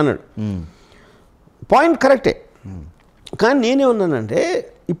అన్నాడు. పాయింట్ కరెక్టే. కానీ నేనేమన్నానంటే,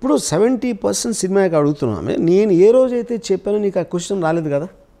 ఇప్పుడు 70% సినిమాకి అడుగుతున్నామే, నేను ఏ రోజైతే చెప్పానో నీకు ఆ క్వశ్చన్ రాలేదు కదా,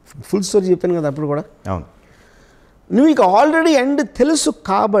 ఫుల్ స్టోరీ చెప్పాను కదా అప్పుడు కూడా. అవును, నువ్వు ఇక ఆల్రెడీ ఎండ్ తెలుసు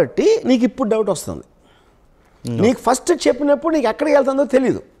కాబట్టి నీకు ఇప్పుడు డౌట్ వస్తుంది. నీకు ఫస్ట్ చెప్పినప్పుడు నీకు ఎక్కడికి వెళ్తుందో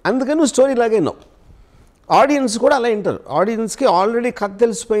తెలియదు, అందుకని నువ్వు స్టోరీ లాగే ఉన్నావు. ఆడియన్స్ కూడా అలా వింటారు. ఆడియన్స్కి ఆల్రెడీ కథ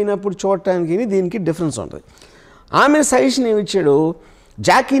తెలిసిపోయినప్పుడు చూడటానికి దీనికి డిఫరెన్స్ ఉంటుంది. ఆమె సజెషన్ ఏమి ఇచ్చాడు,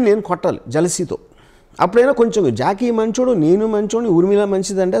 జాకీ నేను కొట్టాలి జలసీతో. అప్పుడైనా కొంచెం జాకీ మంచోడు, నేను మంచోడు, ఊర్మిళ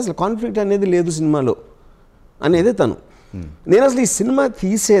మంచిదంటే అసలు కాన్ఫ్లిక్ట్ అనేది లేదు సినిమాలో అనేది తను. నేను అసలు ఈ సినిమా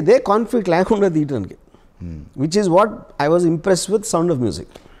తీసేదే కాన్ఫ్లిక్ట్ లేకుండా తీయడానికి, which is what I was impressed with sound of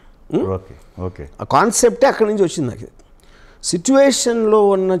music. ఆ కాన్సెప్టే అక్కడి నుంచి వచ్చింది నాకు. సిచ్యువేషన్లో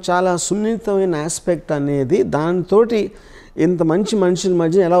ఉన్న చాలా సున్నితమైన ఆస్పెక్ట్ అనేది, దాంతో ఇంత మంచి మనుషుల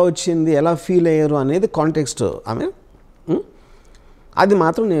మధ్య ఎలా వచ్చింది, ఎలా ఫీల్ అయ్యారు అనేది కాంటెక్స్ట్ ఆమె. అది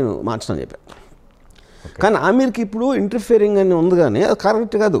మాత్రం నేను మార్చడం చెప్పాను. కానీ ఆమీర్కి ఇప్పుడు ఇంటర్ఫియరింగ్ అని ఉంది, కానీ అది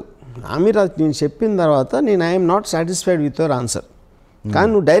కరెక్ట్ కాదు. ఆమీర్ అది నేను చెప్పిన తర్వాత నేను I'm not satisfied with your answer, కానీ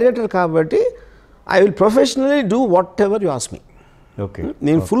నువ్వు డైరెక్టర్ కాబట్టి I will professionally do what ever you ask me.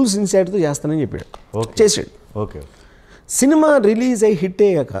 నేను ఫుల్ సిన్సియర్తో చేస్తానని చెప్పాడు. చేసాడు. సినిమా రిలీజ్ అయ్యి హిట్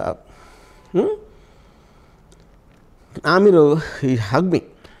అయ్యాక ఆమీర్ ఈ hug me,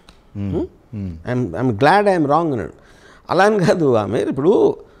 I'm glad I'm wrong అన్నాడు. అలా అని కాదు ఆమీర్, ఇప్పుడు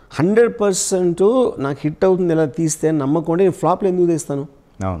 100% నాకు హిట్ అవుతుంది ఇలా తీస్తే నమ్మకుండా నేను ఫ్లాప్లు ఎందుకు తీస్తాను?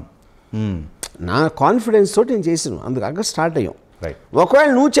 నా కాన్ఫిడెన్స్ తోటి నేను చేసాను, అందుకు అక్కడ స్టార్ట్ అయ్యాం. ఒకవేళ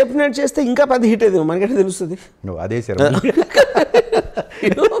నువ్వు చెప్పినట్టు చేస్తే ఇంకా పెద్ద హిట్ అయ్యేది, మనకంటే తెలుస్తుంది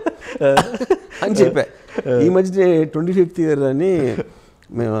అని చెప్పా. ఈ మధ్య 25th ఇయర్ అని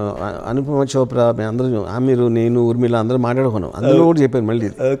మేము అనుపమ చోప్రా మేము అందరం, ఆమీరు, నేను, ఊర్మిళ అందరూ మాట్లాడుకున్నాం. అందులో కూడా చెప్పాను మళ్ళీ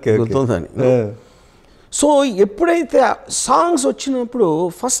గుర్తుందని. సో ఎప్పుడైతే సాంగ్స్ వచ్చినప్పుడు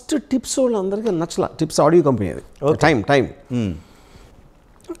ఫస్ట్ టిప్స్ వాళ్ళు అందరికీ నచ్చల. టిప్స్ ఆడియో కంపెనీ, అది టైం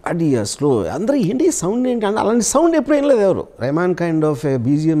అది స్లో, అందరూ ఏంటి సౌండ్ ఏంటి అంటే అలాంటి సౌండ్ ఎప్పుడు ఏం లేదు ఎవరు. రెహమాన్ కైండ్ ఆఫ్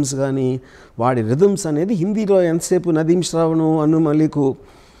బీజిఎమ్స్ కానీ వాడి రిథమ్స్ అనేది హిందీలో ఎంతసేపు నదీం శ్రావణు, అను మలికు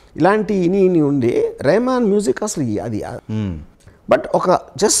ఇలాంటి ఇని ఉండి రెహమాన్ మ్యూజిక్ అసలు అది. బట్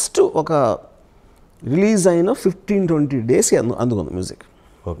జస్ట్ ఒక రిలీజ్ అయిన 15-20 days అందుకుంది మ్యూజిక్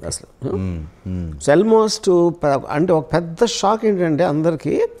అసలు. సో ఆల్మోస్ట్ అంటే ఒక పెద్ద షాక్ ఏంటంటే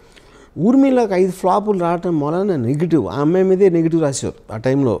అందరికీ, ఊర్మిళకి 5 ఫ్లాపులు రావటం వలన నెగిటివ్, ఆ అమ్మాయి మీదే నెగిటివ్ రాశారు ఆ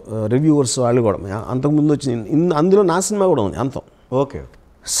టైంలో రివ్యూవర్స్ వాళ్ళు కూడా. అంతకుముందు వచ్చింది, అందులో నా సినిమా కూడా ఉంది అంతం.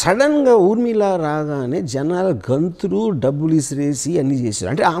 సడన్గా ఊర్మిళ రాగానే జనాలు గంతులు, డబ్బులు ఇసిరేసి అన్నీ చేశారు.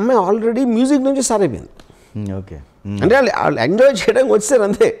 అంటే ఆ అమ్మాయి ఆల్రెడీ మ్యూజిక్ నుంచి స్టార్ట్ అయిపోయింది. అంటే వాళ్ళు ఎంజాయ్ చేయడానికి వచ్చారు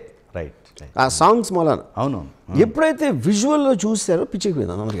అంతే ఆ సాంగ్స్ మూలాన. ఎప్పుడైతే విజువల్లో చూసారో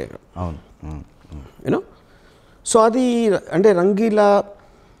పిచ్చిపోయింది అందరికీ అక్కడ. యూనో, సో అది అంటే రంగీలా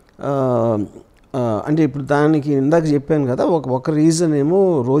అంటే ఇప్పుడు దానికి ఇందాక చెప్పాను కదా, ఒక రీజన్ ఏమో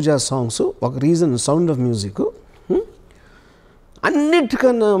రోజా సాంగ్స్, ఒక రీజన్ సౌండ్ ఆఫ్ మ్యూజిక్.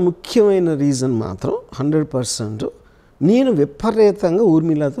 అన్నిటికన్నా ముఖ్యమైన రీజన్ మాత్రం 100% నేను విపరీతంగా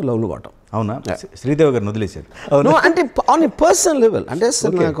ఊర్మిళతో లవ్లు పడటం. అవునా? శ్రీదేవి గారిని వదిలేశారు అంటే ఆన్ ఏ పర్సనల్ లెవెల్. అంటే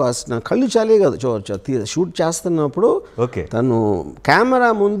అసలు నాకు నా కళ్ళు చాలే కాదు, షూట్ చేస్తున్నప్పుడు తను కెమెరా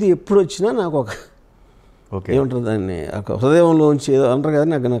ముందు ఎప్పుడు వచ్చినా నాకు ఏముంటుంది దాన్ని హృదయంలోంచి ఏదో అంటారు కదా,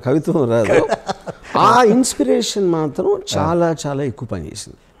 నాకు నా కవిత్వం రాదు. ఆ ఇన్స్పిరేషన్ మాత్రం చాలా చాలా ఎక్కువ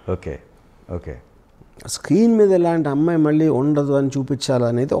పనిచేసింది. Okay okay. స్క్రీన్ మీద ఎలాంటి అమ్మాయి మళ్ళీ ఉండదు అని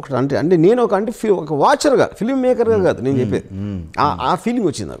చూపించాలనేది ఒకటి. అంటే నేను ఒక వాచర్గా, ఫిల్మ్ మేకర్గా కాదు నేను చెప్పేది, ఆ ఫీలింగ్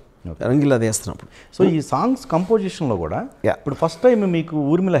వచ్చింది నాకు రంగీలా వేస్తున్నప్పుడు. సో ఈ సాంగ్స్ కంపోజిషన్లో కూడా ఇప్పుడు ఫస్ట్ టైం మీకు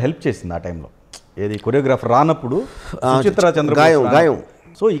ఊర్మిళ హెల్ప్ చేసింది ఆ టైంలో, ఏది కొరియోగ్రాఫర్ రానప్పుడు సుచిత్ర గాయం.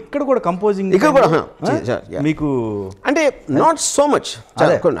 సో ఇక్కడ కూడా కంపోజింగ్ ఇక్కడ కూడా మీకు అంటే నాట్ సో మచ్,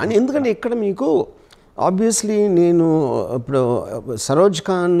 ఎందుకంటే ఇక్కడ మీకు ఆబ్వియస్లీ నేను ఇప్పుడు సరోజ్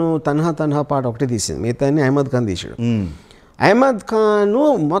ఖాన్ తన్హా పాట ఒకటే తీసింది, మిగతా అహ్మద్ ఖాన్ తీసాడు. అహ్మద్ ఖాన్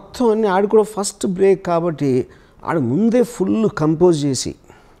మొత్తం అన్ని ఆడు కూడా ఫస్ట్ బ్రేక్ కాబట్టి ఆడు ముందే ఫుల్ కంపోజ్ చేసి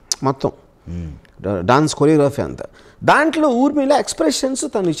మొత్తం డాన్స్ కొరియోగ్రఫీ అంతా, దాంట్లో ఊర్మిళ ఎక్స్ప్రెషన్స్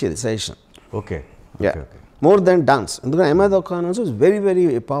తను ఇచ్చేది suggestion. Okay more than dance. ఎందుకంటే Ahmed Khan also very very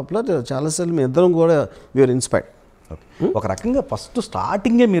popular. చాలాసార్లు మేము ఇద్దరం కూడా వీఆర్ ఇన్స్పైర్డ్. ఒక రకంగా ఫస్ట్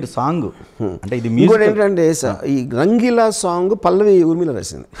స్టార్టింగే మీరు సాంగ్ అంటే ఇది ఇంకోటి ఏంటంటే ఈ రంగీలా సాంగ్ పల్లవి ఊర్మిళ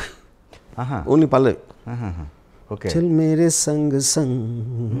రాసింది, ఓన్లీ పల్లవి. ఓకే. చల్ మేరే సంగ్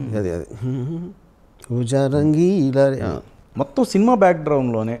సంగ్ అది ఊజా రంగీలా. మొత్తం సినిమా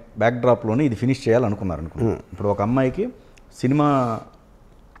బ్యాక్డ్రాప్లోనే ఇది ఫినిష్ చేయాలనుకున్నారు. ఇప్పుడు ఒక అమ్మాయికి సినిమా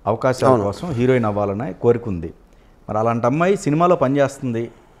అవకాశాల కోసం హీరోయిన్ అవ్వాలనే కోరిక ఉంది. మరి అలాంటి అమ్మాయి సినిమాలో పనిచేస్తుంది.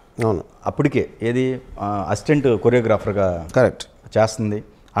 అవును. అప్పటికే ఏది అసిస్టెంట్ కొరియోగ్రాఫర్గా కరెక్ట్ చేస్తుంది.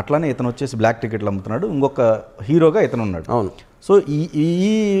 అట్లానే ఇతను వచ్చేసి బ్లాక్ టికెట్లు అమ్ముతున్నాడు, ఇంకొక హీరోగా ఇతను ఉన్నాడు. అవును. సో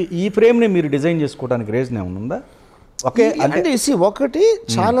ఈ ఫ్రేమ్ని మీరు డిజైన్ చేసుకోవడానికి రీజన్ ఏమైనా ఉందా? ఓకే. అంటే ఒకటి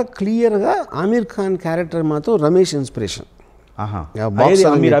చాలా క్లియర్గా ఆమీర్ ఖాన్ క్యారెక్టర్ మాత్రం రమేష్ ఇన్స్పిరేషన్.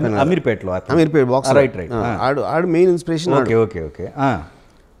 అమీర్పేటలో బాక్స్ రైట్ ఆడు main inspiration. Okay okay okay.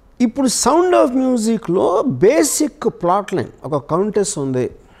 ఇప్పుడు సౌండ్ ఆఫ్ మ్యూజిక్లో బేసిక్ ప్లాట్ లైన్, ఒక కౌంటెస్ ఉంది.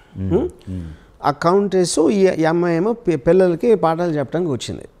 ఆ కౌంటెస్ ఈ అమ్మాయి ఏమో పిల్లలకి పాఠాలు చెప్పడానికి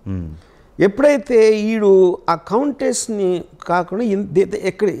వచ్చింది. ఎప్పుడైతే ఈడు ఆ కౌంటెస్ని కాకుండా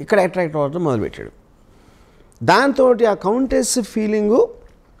ఇక్కడ అట్రాక్ట్ అవ్వడం మొదలుపెట్టాడు, దాంతో ఆ కౌంటెస్ ఫీలింగు,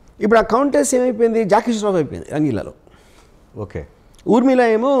 ఇప్పుడు ఆ కౌంటెస్ ఏమైపోయింది, జాకీ ష్రాఫ్ అయిపోయింది రంగీలాలో. ఓకే. ఊర్మిళ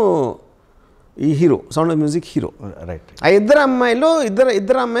ఏమో ఈ hero, sound of music hero. Right. ఆ ఇద్దరు అమ్మాయిలు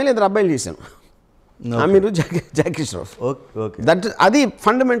ఇద్దరు అబ్బాయిలు చేశాను, ఆమీర్ జాకీ ష్రాఫ్. ఓకే. అది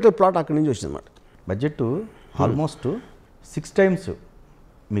ఫండమెంటల్ ప్లాట్ అక్కడి నుంచి వచ్చింది అన్నమాట. బడ్జెట్ ఆల్మోస్ట్ 6 times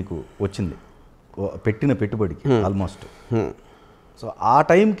మీకు వచ్చింది పెట్టిన పెట్టుబడికి ఆల్మోస్ట్. సో ఆ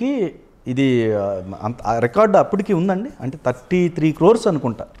టైంకి ఇది అంత రికార్డు అప్పటికి ఉందండి, అంటే 33 crores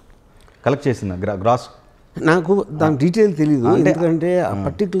అనుకుంటా కలెక్ట్ చేసింది గ్రాస్. నాకు దాని డీటెయిల్ తెలియదు, ఎందుకంటే ఆ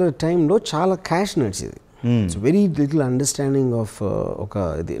పర్టికులర్ టైంలో చాలా క్యాష్ నడిచేది. It's very little understanding of ఒక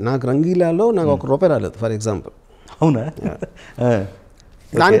ఇది. నాకు రంగీలాలో నాకు ₹1 రాలేదు ఫర్ ఎగ్జాంపుల్. అవునా?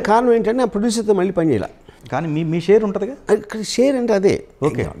 దానికి కారణం ఏంటంటే ఆ ప్రొడ్యూసర్తో మళ్ళీ పని చేయాలి. కానీ మీ షేర్ ఉంటుందిగా ఇక్కడ. షేర్ అంటే అదే.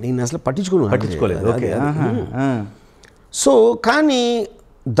 ఓకే. నేను అసలు పట్టించుకోలేదు. ఓకే. సో కానీ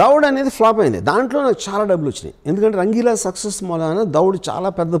దౌడ్ అనేది ఫ్లాప్ అయింది. దాంట్లో నాకు చాలా డబ్బులు వచ్చినాయి, ఎందుకంటే రంగీలా సక్సెస్ మూలాన దౌడ్ చాలా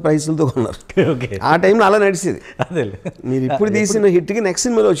పెద్ద ప్రైసులతో కొన్నారు. ఆ టైంలో అలా నడిచేది. అదే మీరు ఇప్పుడు తీసిన హిట్కి నెక్స్ట్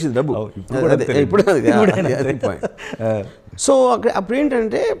సినిమాలో వచ్చింది డబ్బు. ఇప్పుడు సో అప్పుడు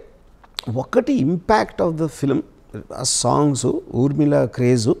ఏంటంటే ఒకటి ఇంపాక్ట్ ఆఫ్ ద ఫిల్మ్, ఆ సాంగ్స్, ఊర్మిళ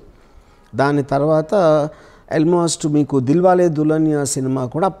క్రేజు. దాని తర్వాత ఆల్మోస్ట్ మీకు దిల్వాలే దుల్హనియా సినిమా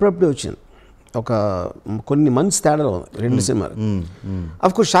కూడా అప్పుడప్పుడే వచ్చింది, ఒక కొన్ని మంత్స్ తేడాలో ఉంది 2 సినిమాలు.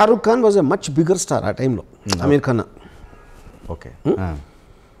 Of course Shahrukh Khan was a much bigger star ఆ టైంలో, Aamir Khan. Okay.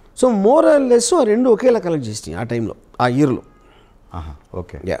 So more or less ఆ రెండు ఒకేలా కలెక్ట్ చేసినాయి ఆ టైంలో, ఆ ఇయర్లో.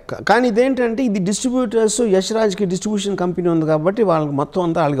 ఓకే. కానీ ఇదేంటంటే ఇది డిస్ట్రిబ్యూటర్స్, యష్ రాజ్కి డిస్ట్రిబ్యూషన్ కంపెనీ ఉంది కాబట్టి వాళ్ళకి మొత్తం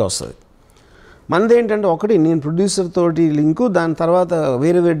అంతా అలాగే వస్తుంది. మనది ఏంటంటే ఒకటి నేను ప్రొడ్యూసర్ తోటి లింకు, దాని తర్వాత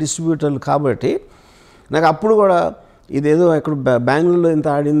వేరే డిస్ట్రిబ్యూటర్లు కాబట్టి నాకు అప్పుడు కూడా ఇదేదో ఎక్కడ బెంగళూరులో ఎంత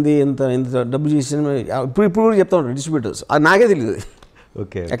ఆడింది, ఎంత డబ్బు చేసిన ఇప్పుడు కూడా చెప్తా ఉంటారు డిస్ట్రిబ్యూటర్స్, అది నాకే తెలియదు.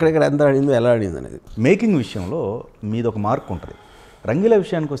 ఓకే. ఎక్కడెక్కడ ఎంత ఆడిందో, ఎలా ఆడింది అనేది. మేకింగ్ విషయంలో మీది ఒక మార్క్ ఉంటుంది. రంగీలా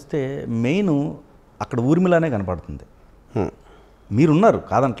విషయానికి వస్తే మెయిన్ అక్కడ ఊర్మిళనే కనపడుతుంది. మీరున్నారు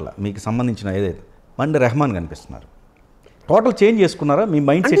కాదంట్లా, మీకు సంబంధించిన ఏదైతే మండి రెహమాన్ కనిపిస్తున్నారు. టోటల్ చేంజ్ చేసుకున్నారా మీ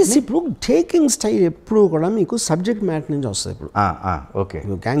మైండ్ సెట్? ఇప్పుడు టేకింగ్ స్టైల్ ఎప్పుడు కూడా మీకు సబ్జెక్ట్ మ్యాటర్ నుంచి వస్తుంది. ఇప్పుడు ఓకే,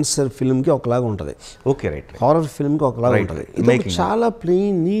 గ్యాంగ్స్టర్ ఫిల్మ్కి ఒకలాగా ఉంటుంది, ఓకే రైట్, హారర్ ఫిల్మ్కి ఒకలాగా ఉంటుంది. ఇది చాలా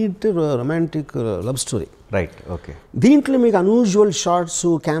plain neat romantic love story. Right. Okay. దీంట్లో మీకు అన్యూజువల్ షార్ట్స్,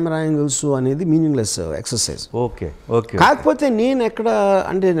 కెమెరా యాంగిల్స్ అనేది మీనింగ్లెస్ ఎక్సర్సైజ్. Okay okay. కాకపోతే నేను ఎక్కడ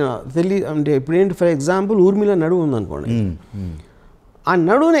అంటే అంటే ఇప్పుడు ఏంటి, ఫర్ ఎగ్జాంపుల్ ఊర్మిళ నడువు ఉందనుకోండి, ఆ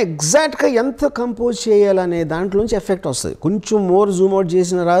నడువుని ఎగ్జాక్ట్గా ఎంత కంపోజ్ చేయాలనే దాంట్లోంచి ఎఫెక్ట్ వస్తుంది. కొంచెం మోర్ జూమ్ అవుట్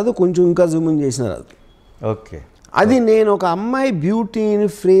చేసినా రాదు, కొంచెం ఇంకా జూమ్ ఇన్ చేసినా రాదు. ఓకే. అది నేను ఒక అమ్మాయి బ్యూటీని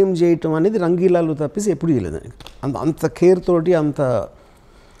ఫ్రేమ్ చేయటం అనేది రంగీలాలో తప్పేసి ఎప్పుడు చేయలేదు. అంత కేర్ తోటి, అంత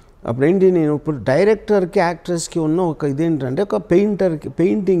అప్పుడేంటి నేను ఇప్పుడు డైరెక్టర్కి యాక్ట్రెస్కి ఉన్న ఒక ఇదేంటంటే ఒక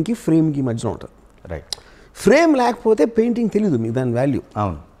పెయింటింగ్కి ఫ్రేమ్కి మధ్యలో ఉంటుంది. రైట్. ఫ్రేమ్ లేకపోతే పెయింటింగ్ తెలీదు మీకు దాని వాల్యూ.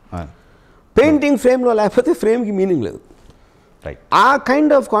 అవును. పెయింటింగ్ ఫ్రేమ్లో లేకపోతే ఫ్రేమ్కి మీనింగ్ లేదు. రైట్. ఆ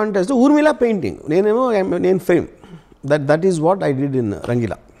kind of contest Urmila painting, నేను frame. That is what I did in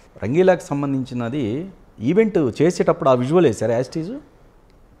Rangeela. రంగీలాకి సంబంధించినది ఈవెంట్ చేసేటప్పుడు ఆ విజువల్ వేసారు యాస్టీజ్,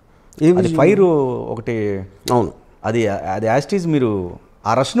 ఫైర్ ఒకటి. అవును, అది యాస్టీజ్ మీరు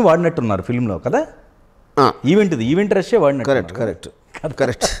ఆ రష్ను వాడినట్టున్నారు ఫిల్మ్లో కదా. ఈవెంట్ రష్ే వాడినట్టు.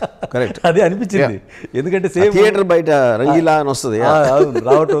 కరెక్ట్. అదే అనిపించింది, ఎందుకంటే సేమ్ థియేటర్ బయట రంగీలా అని వస్తుంది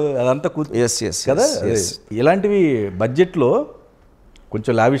రావటం అదంతా కదా. ఇలాంటివి బడ్జెట్లో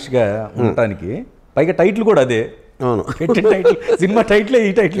కొంచెం లావిష్గా ఉండటానికి, పైగా టైటిల్ కూడా అదే. అవును, టైటిల్ సినిమా టైటిల్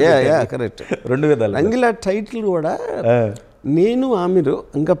ఈ టైటిల్ కరెక్ట్. 2000 రంగీలా టైటిల్ కూడా నేను ఆమీరు,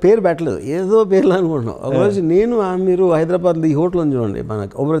 ఇంకా పేరు పెట్టలేదు, ఏదో పేర్లు అనుకుంటున్నాం. ఒకరోజు నేను ఆమీరు హైదరాబాద్లో ఈ హోటల్ ఉంది చూడండి,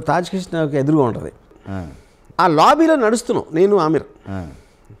 మనకు ఒక తాజ్ కృష్ణకి ఎదురుగా ఉంటుంది, ఆ లాబీలో నడుస్తున్నాం నేను ఆమీర్,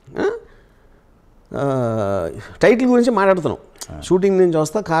 టైటిల్ గురించి మాట్లాడుతున్నాం. షూటింగ్ నుంచి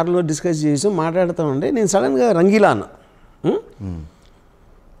వస్తా కార్లో డిస్కస్ చేసి మాట్లాడుతూ ఉంటే నేను సడన్గా రంగీలా అన్న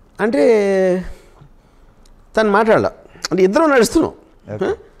అంటే తను మాట్లాడాల, అంటే ఇద్దరం నడుస్తున్నాం.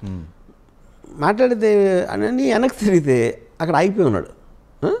 మాట్లాడితే అని వెనక్కి తిరిగితే అక్కడ ఆగిపోయి ఉన్నాడు,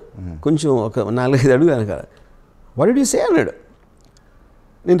 కొంచెం ఒక 4-5 అడుగు వెనక. వాట్ డిడ్ యు సే అన్నాడు.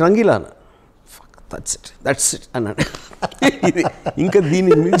 నేను రంగీలా అన్న. దట్స్ ఇట్ అన్నాడు. ఇది ఇంకా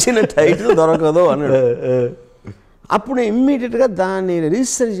దీనికి మించిన టైటిల్ దొరకదు అన్నాడు. అప్పుడు ఇమ్మీడియట్గా దాన్ని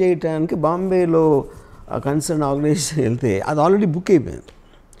రిజిస్టర్ చేయడానికి బాంబేలో కన్సర్న్ ఆర్గనైజేషన్ వెళ్తే అది ఆల్రెడీ బుక్ అయిపోయింది.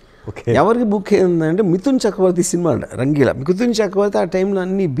 ఎవరికి బుక్ అయిందంటే మిథున్ చక్రవర్తి సినిమా రంగీలా. మిథున్ చక్రవర్తి ఆ టైంలో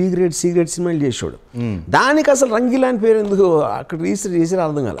అన్ని బి గ్రేడ్ సి గ్రేడ్ సినిమాలు చేసాడు. దానికి అసలు రంగీలా అని పేరు ఎందుకు అక్కడ రిజిస్టర్ చేసారో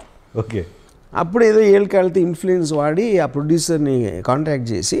అర్థం కాల. ఓకే. అప్పుడు ఏదో ఏళ్ళకెళ్తే ఇన్ఫ్లుయెన్స్ వాడి ఆ ప్రొడ్యూసర్ని కాంటాక్ట్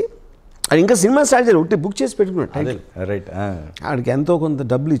చేసి అది ఇంకా సినిమా స్టార్ట్ చేయాలి, ఒకటి బుక్ చేసి పెట్టుకున్నాడు టైటిల్. రైట్. ఆడికి ఎంతో కొంత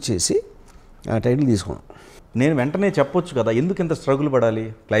డబ్బులు ఇచ్చేసి ఆ టైటిల్ తీసుకున్నాం. నేను వెంటనే చెప్పొచ్చు కదా, ఎందుకు ఇంత స్ట్రగుల్ పడాలి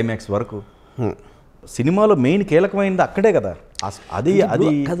క్లైమాక్స్ వరకు. సినిమాలో మెయిన్ కీలకమైనది అక్కడే కదా. అది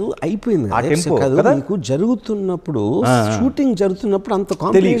అయిపోయింది నీకు జరుగుతున్నప్పుడు, షూటింగ్ జరుగుతున్నప్పుడు అంత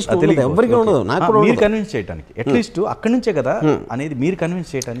కాంపిటీషన్ ఎవరికి ఉండదు. నాకు మీరు కన్విన్స్ చేయడానికి అట్లీస్ట్ అక్కడి నుంచే కదా అనేది మీరు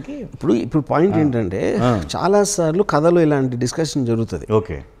కన్విన్స్ చేయడానికి. ఇప్పుడు పాయింట్ ఏంటంటే చాలా సార్లు కథలో ఇలాంటి డిస్కషన్ జరుగుతుంది.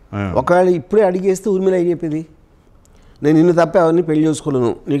 ఓకే. ఒకవేళ ఇప్పుడే అడిగేస్తే ఊర్మిళ ఏం చెప్పింది, నేను నిన్ను తప్ప ఎవరిని పెళ్లి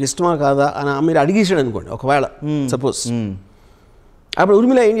చేసుకోలేను, నీకు ఇష్టమా కాదా అని మీరు అడిగేసాడు అనుకోండి ఒకవేళ సపోజ్, అప్పుడు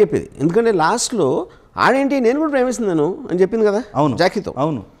ఊర్మిళ ఏం చెప్పేది. ఎందుకంటే లాస్ట్లో ఆడేంటి నేను కూడా ప్రేమిస్తున్నాను అని చెప్పింది కదా జాకీతో.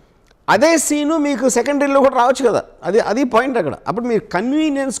 అవును. అదే సీను మీకు సెకండరీలో కూడా రావచ్చు కదా, అది పాయింట్ అక్కడ. అప్పుడు మీరు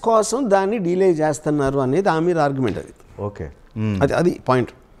కన్వీనియన్స్ కోసం దాన్ని డిలే చేస్తున్నారు అనేది ఆమీర్ ఆర్గ్యుమెంట్. అది ఓకే, అది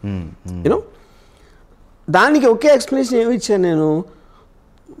పాయింట్. యూనో దానికి ఒకే ఎక్స్ప్లెనేషన్ ఏమి ఇచ్చాను నేను,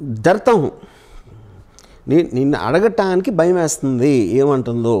 డర్తా హూ, నిన్ను అడగటానికి భయం వేస్తుంది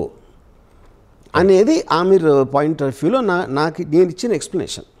ఏమంటుందో అనేది ఆమీర్ పాయింట్ ఆఫ్ వ్యూలో నాకు నేను ఇచ్చిన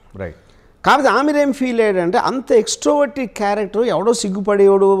ఎక్స్ప్లెనేషన్. రైట్. కాబట్టి ఆమీర్ ఏం ఫీల్ అయ్యాడంటే అంత ఎక్స్ట్రోవర్టిక్ క్యారెక్టర్ ఎవడో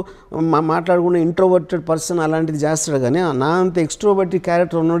సిగ్గుపడేవాడు మాట్లాడుకునే ఇంట్రోవర్టెడ్ పర్సన్ అలాంటిది చేస్తాడు, కానీ నా అంత ఎక్స్ట్రోవర్టిక్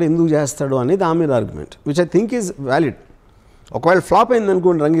క్యారెక్టర్ ఉన్నవాడు ఎందుకు చేస్తాడు అనేది Aamir argument, which I think is valid. ఒకవేళ ఫ్లాప్ అయింది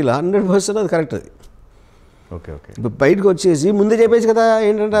అనుకోండి రంగీలా 100% అది కరెక్ట్. అది ఓకే. ఇప్పుడు బయటకు వచ్చేసి ముందే చెప్పేసి కదా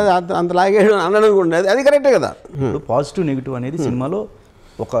ఏంటంటే అది అంత లాగేయడం అన్నాడు అనుకోండి, అది కరెక్టే కదా. పాజిటివ్ నెగిటివ్ అనేది సినిమాలో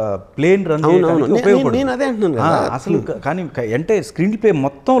ఒక ప్లేన్ రన్ నేను అదే అంటున్నాను కదా అసలు. కానీ అంటే స్క్రీన్ ప్లే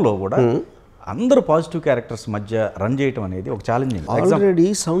మొత్తంలో కూడా అందరూ పాజిటివ్ క్యారెక్టర్స్ మధ్య రన్ చేయడం అనేది ఒక challenging. Already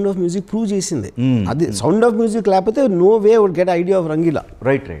sound of music prove చేసింది. అది సౌండ్ ఆఫ్ మ్యూజిక్ లేకపోతే no way would get idea of Rangeela.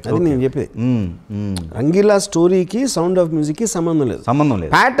 Right. అది నేను చెప్పేది. రంగీలా స్టోరీకి సౌండ్ ఆఫ్ మ్యూజిక్కి సంబంధం లేదు.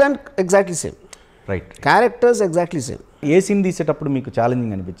 Pattern exactly same. Right. Characters exactly same. ఏ సీన్ తీసేటప్పుడు మీకు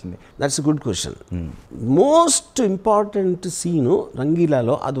ఛాలెంజింగ్ అనిపించింది? That's a good question. Most important scene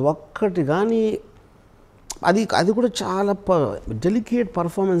రంగీలాలో అది ఒక్కటి, కానీ అది కూడా చాలా డెలికేట్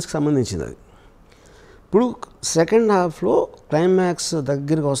పర్ఫార్మెన్స్కి సంబంధించింది. అది ఇప్పుడు సెకండ్ హాఫ్లో క్లైమాక్స్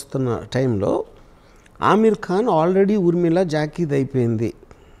దగ్గరికి వస్తున్న టైంలో ఆమీర్ ఖాన్ ఆల్రెడీ ఊర్మిళ జాకీది అయిపోయింది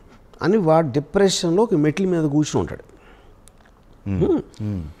అని వాడు డిప్రెషన్లో ఒక మెట్ల మీద కూర్చుని ఉంటాడు.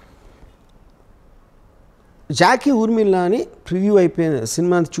 జాకీ ఊర్మిళని ప్రివ్యూ అయిపోయిన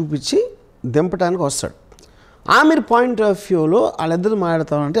సినిమాని చూపించి దింపడానికి వస్తాడు. ఆమీర్ పాయింట్ ఆఫ్ వ్యూలో వాళ్ళిద్దరు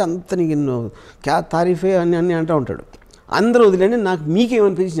మాట్లాడతామంటే అంత నీకు ఎన్నో క్యా తారీఫే అన్నీ అంటూ ఉంటాడు. అందరూ వదిలేండి, నాకు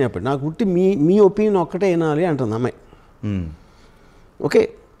మీకేమనిపించింది చెప్పండి, నాకు ఉట్టి మీ ఒపీనియన్ ఒక్కటే వినాలి అంటుంది అమ్మాయి. ఓకే,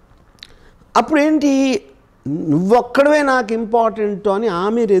 అప్పుడు ఏంటి నువ్వొక్కడవే నాకు ఇంపార్టెంట్ అని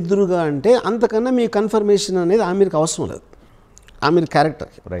ఆమీర్ ఎదురుగా అంటే అంతకన్నా మీ కన్ఫర్మేషన్ అనేది ఆమీర్కి అవసరం లేదు, ఆమీర్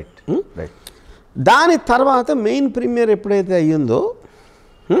క్యారెక్టర్. రైట్. రైట్. దాని తర్వాత మెయిన్ ప్రీమియర్ ఎప్పుడైతే అయ్యిందో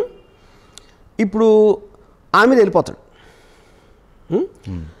ఇప్పుడు ఆమె వెళ్ళిపోతాడు.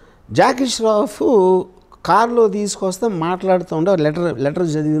 జాకీ ష్రాఫ్ కార్లో తీసుకొస్తే మాట్లాడుతూ ఉంటే లెటర్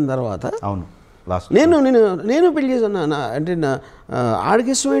చదివిన తర్వాత అవును నేను పెళ్లి చేశాను అంటే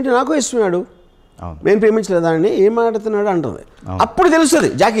ఆడికి ఇష్టం ఏంటి నాకు ఇష్టమాడు అవును నేను ప్రేమించలేదా అని ఏం మాట్లాడుతున్నాడు అంటుంది. అప్పుడు తెలుస్తుంది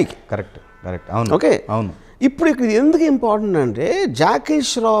జాకీకి. కరెక్ట్ అవును ఓకే అవును. ఇప్పుడు ఇక్కడ ఎందుకు ఇంపార్టెంట్ అంటే జాకీ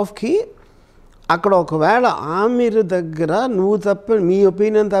ష్రాఫ్కి అక్కడ ఒకవేళ ఆమిర్ దగ్గర నువ్వు తప్ప మీ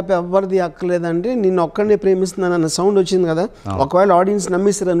ఒపీనియన్ తప్ప ఎవరిది అక్కలేదంటే నిన్ను ఒక్కడినే ప్రేమిస్తున్నాను అన్న సౌండ్ వచ్చింది కదా, ఒకవేళ ఆడియన్స్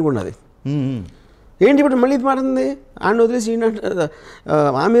నమ్మిస్తారు అనుకున్నది. ఏంటి ఇప్పుడు మళ్ళీ ఇది మారుతుంది ఆయన వదిలేసి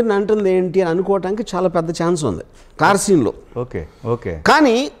ఆమిర్ని అంటుంది ఏంటి అని అనుకోవటానికి చాలా పెద్ద ఛాన్స్ ఉంది కార్ సీన్లో. ఓకే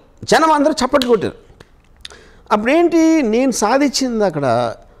కానీ జనం అందరూ చప్పట్లు కొట్టారు. అప్పుడేంటి నేను సాధించింది అక్కడ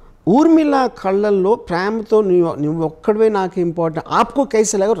ఊర్మిళ కళ్ళల్లో ప్రేమతో నువ్వు ఒక్కడివే నాకు ఇంపార్టెంట్ ఆప్కో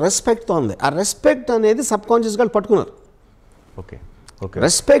కైసలాగా రెస్పెక్ట్తో ఉంది. ఆ రెస్పెక్ట్ అనేది సబ్ కాన్షియస్గా పట్టుకున్నారు.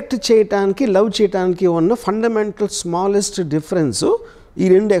 రెస్పెక్ట్ చేయటానికి లవ్ చేయటానికి ఉన్న ఫండమెంటల్ స్మాలెస్ట్ డిఫరెన్స్ ఈ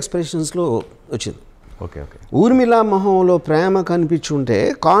రెండు ఎక్స్ప్రెషన్స్లో వచ్చింది. ఊర్మిళ మొహంలో ప్రేమ కనిపించుంటే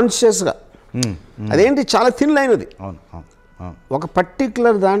కాన్షియస్గా అదేంటి చాలా థిన్ లైన్ అది. ఒక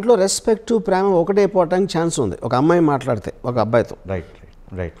పర్టిక్యులర్ దాంట్లో రెస్పెక్ట్ ప్రేమ ఒకటైపోవటానికి ఛాన్స్ ఉంది ఒక అమ్మాయి మాట్లాడితే ఒక అబ్బాయితో.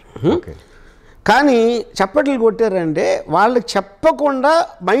 కానీ చప్పట్లు కొట్టారంటే వాళ్ళకి చెప్పకుండా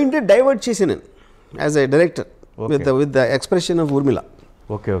మైండ్ డైవర్ట్ చేసి నేను as a director with the expression of Urmila.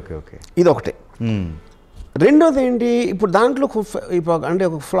 ఇది ఒకటే. రెండోది ఏంటి ఇప్పుడు దాంట్లో ఇప్పుడు అంటే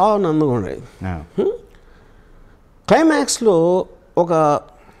ఒక ఫ్లా అని అందుకోండి. క్లైమాక్స్లో ఒక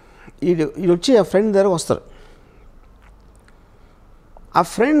ఇది వచ్చి ఆ ఫ్రెండ్ దగ్గర వస్తారు. ఆ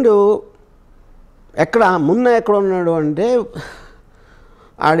ఫ్రెండ్ ఎక్కడ ఉన్నాడు అంటే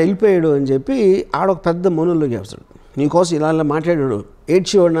ఆడ వెళ్ళిపోయాడు అని చెప్పి ఆడొక పెద్ద మనుల్లో చేస్తాడు. నీకోసం ఇలా మాట్లాడాడు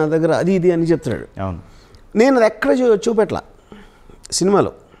ఏడ్చేవాడు నా దగ్గర అది ఇది అని చెప్తాడు. నేను అది ఎక్కడ చూపెట్లా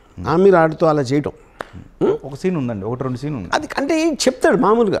సినిమాలో ఆమీర్ ఆడుతూ అలా చేయటం. ఒక సీన్ ఉందండి, ఒకటి రెండు సీన్ ఉంది. అది అంటే ఏం చెప్తాడు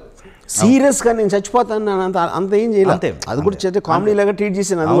మామూలుగా సీరియస్గా నేను చచ్చిపోతాను అంత ఏం చేయలేదు. అది కూడా చేస్తే కామెడీ లాగా ట్రీట్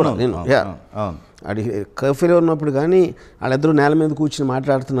చేశాను. అది కూడా నేను అది కర్ఫ్యూలో ఉన్నప్పుడు కానీ వాళ్ళిద్దరూ నేల మీద కూర్చొని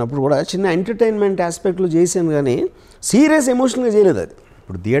మాట్లాడుతున్నప్పుడు కూడా చిన్న ఎంటర్టైన్మెంట్ ఆస్పెక్ట్లో చేశాను కానీ సీరియస్ ఎమోషనల్గా చేయలేదు. అది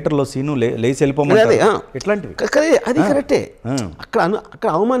ఇప్పుడు థియేటర్లో సీను లేచి వెళ్ళిపోమని ఇట్లాంటివి అది కరెక్టే. అక్కడ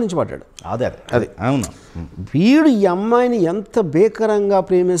అవమానించబడ్డాడు. అది అవును. వీడు ఈ అమ్మాయిని ఎంత భీకరంగా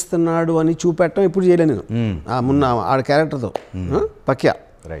ప్రేమిస్తున్నాడు అని చూపెట్టడం ఎప్పుడు చేయలే నేను మొన్న ఆడ క్యారెక్టర్తో పక్యా.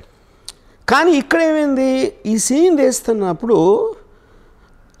 కానీ ఇక్కడ ఏమైంది ఈ సీన్ వేస్తున్నప్పుడు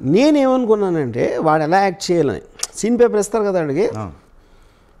నేనేమనుకున్నానంటే వాడు ఎలా యాక్ట్ చేయాలని సీన్ పేపర్ ఇస్తారు కదా అడిగి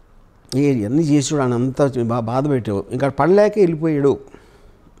అన్నీ చేసి చూడాలని అంతా బాధ పెట్టావు ఇంకా పడలేక వెళ్ళిపోయాడు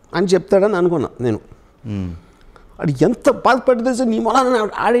అని చెప్తాడని అనుకున్నా నేను. అది ఎంత బాధపడి తెలుసు నీ మొన్న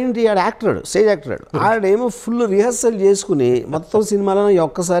ఆడేంటి ఆడ యాక్టర్ స్టేజ్ యాక్టర్ ఆడేమో ఫుల్ రిహర్సల్ చేసుకుని మొత్తం సినిమాలో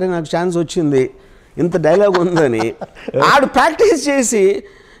ఒక్కసారి నాకు ఛాన్స్ వచ్చింది ఇంత డైలాగ్ ఉందని ఆడు ప్రాక్టీస్ చేసి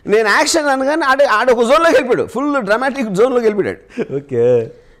నేను యాక్షన్ అనగానే ఆడొక జోన్లోకి వెళ్ళిపోయాడు, ఫుల్ డ్రామాటిక్ జోన్లోకి వెళ్ళిపోయాడు.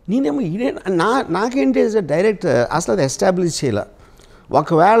 నేనేమో నాకేంటి డైరెక్టర్ అసలు అది ఎస్టాబ్లిష్ చేయాల.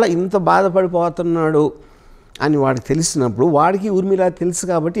 ఒకవేళ ఇంత బాధపడిపోతున్నాడు అని వాడికి తెలిసినప్పుడు వాడికి ఊర్మిళ తెలుసు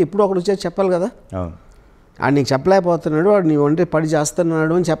కాబట్టి ఎప్పుడు ఒకడు వచ్చేది చెప్పాలి కదా. ఆడు నీకు చెప్పలేకపోతున్నాడు వాడు నీ వంటే పడి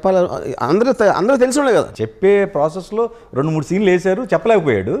చేస్తున్నాడు అని చెప్పాలి. అందరూ తెలిసి ఉండే కదా. చెప్పే ప్రాసెస్లో 2-3 సీన్లు వేశారు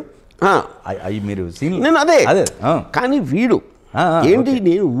చెప్పలేకపోయాడు. మీరు సీన్ నేను అదే కానీ వీడు ఏంటి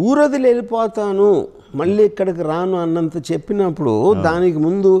నేను ఊరొదిలి వెళ్ళిపోతాను మళ్ళీ ఇక్కడికి రాను అన్నంత చెప్పినప్పుడు దానికి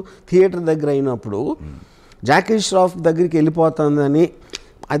ముందు థియేటర్ దగ్గర అయినప్పుడు జాకీ ష్రాఫ్ దగ్గరికి వెళ్ళిపోతుందని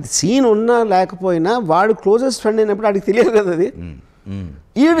అది సీన్ ఉన్నా లేకపోయినా వాడు క్లోజెస్ట్ ఫ్రెండ్ అయినప్పుడు వాడికి తెలియదు కదా. అది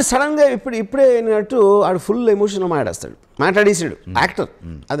ఈడు సడన్గా ఇప్పుడే అయినట్టు ఆడు ఫుల్ ఎమోషన్లో మాట్లాడేసాడు యాక్టర్.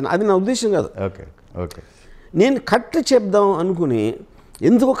 అది నా ఉద్దేశం కాదు. నేను కట్ చెప్దాం అనుకుని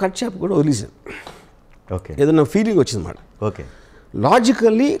ఎందుకో కట్ చెప్ప కూడా వదిలేసాను. ఏదో నా ఫీలింగ్ వచ్చింది అన్నమాట.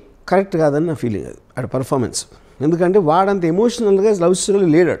 లాజికల్లీ కరెక్ట్ కాదని నా ఫీలింగ్ అది ఆడ పర్ఫార్మెన్స్. ఎందుకంటే వాడంత ఎమోషనల్గా లవ్ స్టోరీలో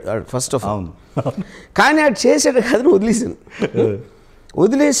లేడు ఆడు ఫస్ట్ ఆఫ్ ఆల్. కానీ ఆడు చేసాడు కాదని వదిలేసాను.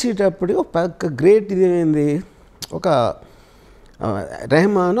 వదిలేసేటప్పుడు ఒక గ్రేట్ ఇదేమైంది ఒక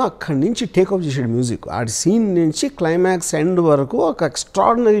రెహమాన్ అక్కడి నుంచి టేక్ఆఫ్ చేశాడు మ్యూజిక్. ఆడి సీన్ నుంచి క్లైమాక్స్ ఎండ్ వరకు ఒక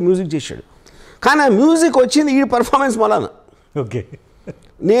ఎక్స్ట్రాడినరీ మ్యూజిక్ చేశాడు. కానీ ఆ మ్యూజిక్ వచ్చింది ఈ పర్ఫార్మెన్స్ వలన.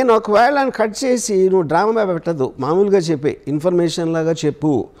 నేను ఒకవేళ కట్ చేసి నువ్వు డ్రామా పెట్టద్దు మామూలుగా చెప్పే ఇన్ఫర్మేషన్ లాగా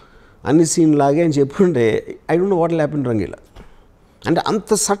చెప్పు అన్ని సీన్ లాగే అని చెప్పుంటే I don't know what will happen Rangeela. అంటే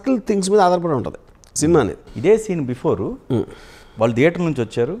అంత సటిల్ థింగ్స్ మీద ఆధారపడి ఉంటుంది సినిమా అనేది. ఇదే సీన్ బిఫోరు వాళ్ళు థియేటర్ నుంచి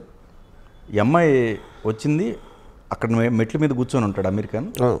వచ్చారు, ఈ అమ్మాయి వచ్చింది అక్కడ మెట్ల మీద కూర్చొని ఉంటాడు అమీర్ ఖాన్.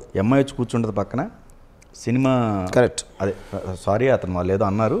 ఈ అమ్మాయి వచ్చి కూర్చుంటుంది పక్కన. Cinema correct. అదే సారీ అతను వాళ్ళు ఏదో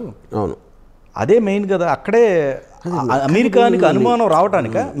అన్నారు. అవును అదే మెయిన్ కదా, అక్కడే అమెరికానికి అనుమానం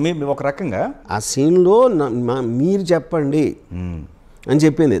రావటానిక ఒక రకంగా ఆ సీన్లో మీరు చెప్పండి అని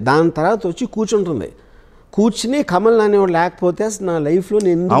చెప్పింది. దాని తర్వాత వచ్చి కూర్చుంటుంది, కూర్చుని కమల్ అనేవాడు లేకపోతే నా లైఫ్లో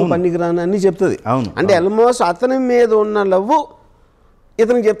నేను ఎందుకు పనికిరాను అని చెప్తుంది. అంటే ఆల్మోస్ట్ అతని మీద ఉన్న లవ్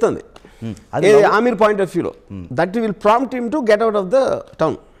ఇతనికి చెప్తుంది ఆమిర్ పాయింట్ ఆఫ్ వ్యూలో. That will prompt him to get out of the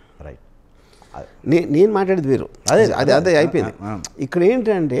town. నేను మాట్లాడేది వేరు, అదే అయిపోయింది. ఇక్కడ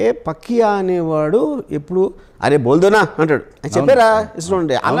ఏంటంటే పక్కియా అనేవాడు ఎప్పుడు అరే బోల్దోనా అంటాడు, చెప్పారా ఇష్టం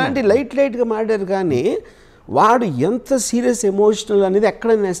ఉండే అలాంటి లైట్గా మాట్లాడారు. కానీ వాడు ఎంత సీరియస్ ఎమోషనల్ అనేది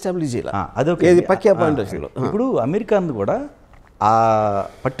ఎక్కడైనా ఎస్టాబ్లిష్ చేయాలి. అదొక పక్కియా పాయింట్ ఆఫ్ వ్యూలో. ఇప్పుడు అమీర్ ఖాన్ కూడా ఆ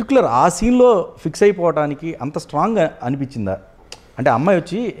పర్టికులర్ ఆ సీన్లో ఫిక్స్ అయిపోవడానికి అంత స్ట్రాంగ్ అనిపించిందా? అంటే అమ్మాయి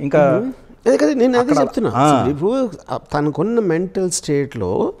వచ్చి ఇంకా అదే కదా నేను అదే చెప్తున్నా. ఇప్పుడు తనకున్న మెంటల్ స్టేట్లో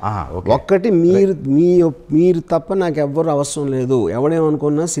ఒక్కటి మీరు తప్ప నాకు ఎవ్వరు అవసరం లేదు,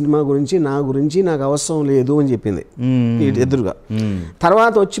 ఎవడేమనుకున్నా సినిమా గురించి నా గురించి నాకు అవసరం లేదు అని చెప్పింది ఎదురుగా.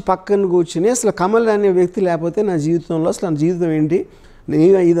 తర్వాత వచ్చి పక్కన కూర్చుని అసలు కమల్ అనే వ్యక్తి లేకపోతే నా జీవితంలో అసలు నా జీవితం ఏంటి,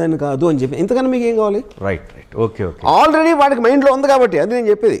 నేను ఇదని కాదు అని చెప్పి. ఇంతకన్నా మీకు ఏం కావాలి? Right right okay okay. Already వాడికి మైండ్లో ఉంది కాబట్టి అది నేను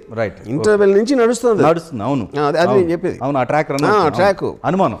చెప్పేది. రైట్ ఇంటర్వెల్ నుంచి నడుస్తుంది. అవును అది నేను చెప్పేది. అవును ఆ ట్రాక్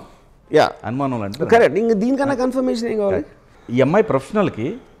అనుమానం అనుమానం అంటే కరెక్ట్. ఇంకా దీనికన్నా కన్ఫర్మేషన్ ఏం కావాలి? ఈ అమ్మాయి ప్రొఫెషనల్కి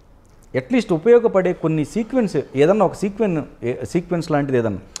అట్లీస్ట్ ఉపయోగపడే కొన్ని సీక్వెన్స్ ఏదన్నా ఒక సీక్వెన్స్ లాంటిది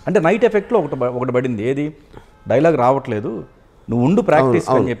ఏదన్నా అంటే నైట్ ఎఫెక్ట్లో ఒకటి పడింది. ఏది డైలాగ్ రావట్లేదు నువ్వు ఉండు ప్రాక్టీస్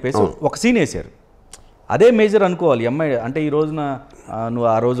అని చెప్పేసి ఒక సీన్ వేసారు. అదే మేజర్ అనుకోవాలి అమ్మాయి అంటే ఈ రోజున నువ్వు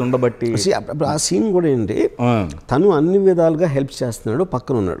ఆ రోజు ఉండబట్టి. ఆ సీన్ కూడా ఏంటి, తను అన్ని విధాలుగా హెల్ప్ చేస్తున్నాడు,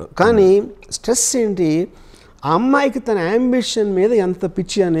 పక్కన ఉన్నాడు. కానీ స్ట్రెస్ ఏంటి, ఆ అమ్మాయికి తన అంబిషన్ మీద ఎంత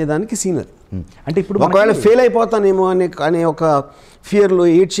పిచ్చి అనేదానికి సీన్ అది. అంటే ఇప్పుడు ఒకవేళ ఫెయిల్ అయిపోతానేమో అనే ఒక ఫియర్లో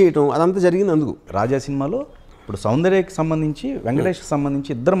ఏడ్ చేయటం అదంతా జరిగింది. అందుకు రాజా సినిమాలో ఇప్పుడు సౌందర్యకి సంబంధించి వెంకటేష్కి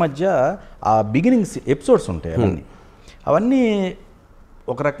సంబంధించి ఇద్దరి మధ్య ఆ బిగినింగ్స్ ఎపిసోడ్స్ ఉంటాయి. అవన్నీ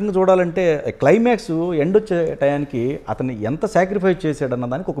ఒక రకంగా చూడాలంటే క్లైమాక్స్ ఎండ్ వచ్చే టయానికి అతన్ని ఎంత సాక్రిఫైస్ చేశాడన్న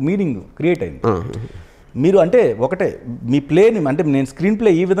దానికి ఒక మీనింగ్ క్రియేట్ అయింది. మీరు అంటే ఒకటే మీ ప్లేని అంటే నేను స్క్రీన్ ప్లే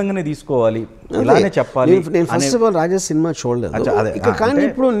ఈ విధంగానే తీసుకోవాలి, ఇలానే చెప్పాలి. నేను first of all Raja cinema చూడలేదు. కానీ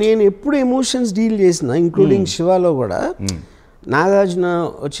ఇప్పుడు నేను ఎప్పుడు ఎమోషన్స్ డీల్ చేసిన ఇంక్లూడింగ్ శివాలో కూడా నాగార్జున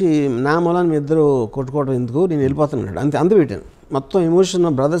వచ్చి నా మూలాన్ని మీ ఇద్దరు కొట్టుకోవడం ఎందుకు నేను వెళ్ళిపోతున్నాడు అంత పెట్టాను. మొత్తం ఎమోషన్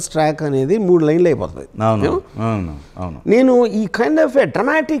బ్రదర్స్ ట్రాక్ అనేది 3 లైన్లు అయిపోతుంది. నేను ఈ కైండ్ ఆఫ్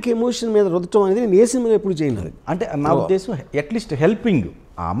డ్రమాటిక్ ఎమోషన్ మీద రుద్దటం అనేది నేను ఏ సినిమాలో ఎప్పుడు చేయను. అంటే నా ఉద్దేశం అట్లీస్ట్ హెల్పింగ్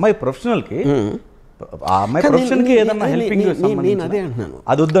ఆ అమ్మాయి ప్రొఫెషనల్కి ఆ అమ్మాయి ప్రొఫెషన్కి ఏదన్నా హెల్పింగ్ నేను అదే అంటున్నాను.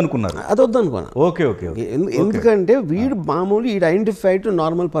 అది వద్దనుకున్నాను. Okay okay. ఎందుకంటే వీడు మామూలు ఈ ఐడెంటిఫైడ్ టు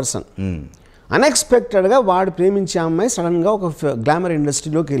నార్మల్ పర్సన్. అన్ఎక్స్పెక్టెడ్గా వాడు ప్రేమించే అమ్మాయి సడన్గా ఒక గ్లామర్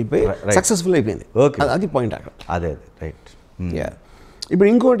ఇండస్ట్రీలోకి వెళ్ళిపోయి సక్సెస్ఫుల్ అయిపోయింది. అది పాయింట్ అక్కడ. అదే రైట్. ఇప్పుడు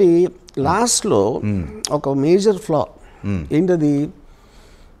ఇంకోటి లాస్ట్లో ఒక మేజర్ ఫ్లా ఏంటది,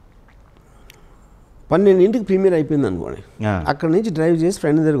 12 ప్రీమియర్ అయిపోయింది అనుకోండి. అక్కడ నుంచి డ్రైవ్ చేసి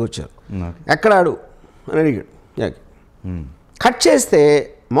ఫ్రెండ్ దగ్గరికి వచ్చారు. ఎక్కడ ఆడు అని అడిగాడు. కట్ చేస్తే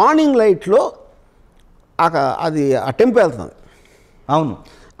మార్నింగ్ లైట్లో అది ఆ టెంపో వెళ్తుంది. అవును,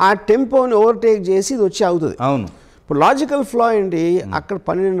 ఆ టెంపోని ఓవర్టేక్ చేసి ఇది వచ్చి అవుతుంది. అవును. ఇప్పుడు లాజికల్ ఫ్లా ఏంటి, అక్కడ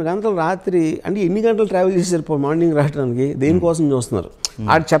 12 గంటలు రాత్రి అంటే ఎన్ని గంటలు ట్రావెల్ చేశారు మార్నింగ్ రావడానికి, దేనికోసం చూస్తున్నారు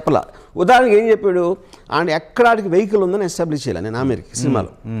ఆడు చెప్పలా. ఉదాహరణకి ఏం చెప్పాడు, ఆడ ఎక్కడ ఆడికి వెహికల్ ఉందని ఎస్టాబ్లిష్ చేయాలి. నేను ఆమెర్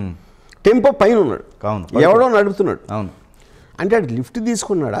సినిమాలో టెంపో పైన ఉన్నాడు, ఎవడో నడుపుతున్నాడు. అంటే ఆడు లిఫ్ట్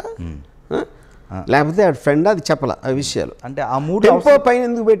తీసుకున్నాడా లేకపోతే ఆడు ఫ్రెండ్, అది చెప్పలా ఆ విషయాలు. అంటే ఆ టెంపో పైన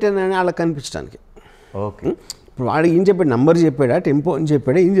ఎందుకు పెట్టానని వాళ్ళకి కనిపించడానికి. ఓకే. ఇప్పుడు వాడు ఏం చెప్పాడు, నంబర్ చెప్పాడా, టెంపో అని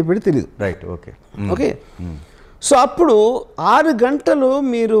చెప్పాడా, ఏం చెప్పాడో తెలియదు. రైట్. Okay okay. సో అప్పుడు 6 గంటలు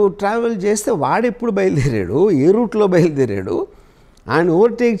మీరు ట్రావెల్ చేస్తే వాడెప్పుడు బయలుదేరాడు, ఏ రూట్లో బయలుదేరాడు, ఆయన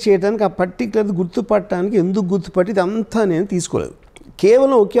ఓవర్టేక్ చేయడానికి ఆ పర్టికులర్ గుర్తుపట్టడానికి ఎందుకు గుర్తుపట్టి అంతా నేను తీసుకోలేదు.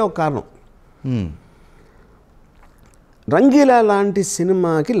 కేవలం ఒకే ఒక కారణం, రంగీలా లాంటి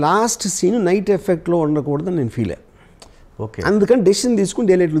సినిమాకి లాస్ట్ సీన్ నైట్ ఎఫెక్ట్లో ఉండకూడదని నేను ఫీల్ అయ్యాను. ఓకే. అందుకని డెసిషన్ తీసుకుని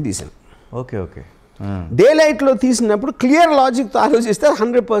డే లైట్లో తీశాను. Okay okay. డే లైట్లో తీసినప్పుడు క్లియర్ లాజిక్తో ఆలోచిస్తే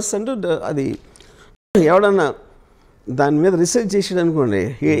 100% అది ఎవడన్నా దాని మీద రీసెర్చ్ చేసాడు అనుకోండి,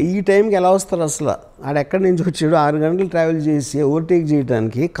 ఈ టైంకి ఎలా వస్తారు అసలు, ఆడ ఎక్కడి నుంచి వచ్చాడు, 6 గంటలు ట్రావెల్ చేసి ఓవర్టేక్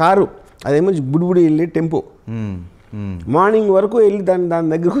చేయడానికి కారు అదేమో బుడిబుడి వెళ్ళి టెంపో మార్నింగ్ వరకు వెళ్ళి దాని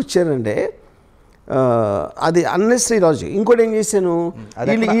దగ్గరకు వచ్చారంటే అది అన్నెసరీ లాజిక్. ఇంకోటి ఏం చేశాను,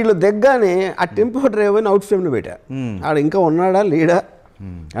 వీళ్ళు దగ్గరనే ఆ టెంపో డ్రైవర్ని అవుట్ ఫ్రేమ్లో పెట్టా. ఆడ ఇంకా ఉన్నాడా లేడా,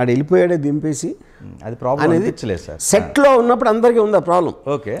 ఆడ వెళ్ళిపోయాడే దింపేసి, అది ప్రాబ్లం అనేది సెట్లో ఉన్నప్పుడు అందరికీ ఉంది ఆ ప్రాబ్లం.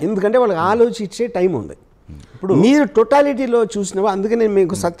 ఓకే. ఎందుకంటే వాళ్ళకి ఆలోచించే టైం ఉంది. ఇప్పుడు మీరు టోటాలిటీలో చూసినవా, అందుకే నేను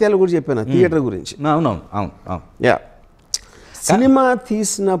మీకు సత్యాలు కూడా చెప్పాను థియేటర్ గురించి. అవునవును అవును. యా సినిమా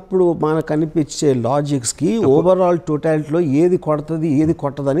తీసినప్పుడు మనకు కనిపించే లాజిక్స్కి ఓవరాల్ టోటాలిటీలో ఏది కొడుతుంది ఏది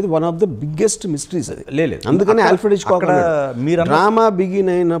కొట్టదు అనేది one of the biggest mysteries అది. లేదు, అందుకని ఆల్ఫ్రెడ్ హిచ్కాక్ మీరు డ్రామా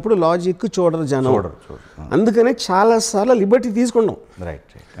బిగిన్ అయినప్పుడు లాజిక్ చూడరు జనం, అందుకనే చాలాసార్లు లిబర్టీ తీసుకుంటాం.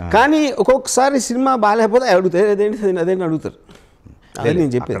 కానీ ఒక్కొక్కసారి సినిమా బాగాలేకపోతే అడుగుతారు అదేంటి అడుగుతారు. అదే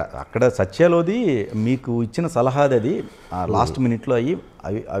నేను చెప్పాను. అక్కడ సత్యాలోది మీకు ఇచ్చిన సలహాది అది లాస్ట్ మినిట్లో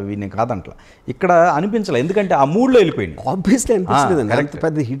అవి నేను కాదంట్లా, ఇక్కడ అనిపించలే, ఎందుకంటే ఆ మూడ్లో వెళ్ళిపోయింది. ఆబ్వియస్లీ అనిపించలేదు. అంత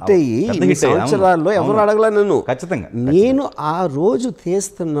పెద్ద హిట్ అయ్యి సంవత్సరాల్లో ఎవరు అడగలా నన్ను. ఖచ్చితంగా నేను ఆ రోజు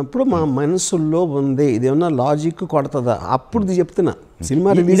తీస్తున్నప్పుడు మా మనసుల్లో ఉంది ఇదేమన్నా లాజిక్ కొడుతుందా, అప్పుడు చెప్తున్నా. సినిమా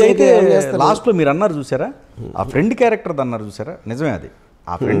రిలీజ్ అయితే లాస్ట్లో మీరు అన్నారు చూసారా, ఆ ఫ్రెండ్ క్యారెక్టర్ అన్నారు చూసారా, నిజమే అది.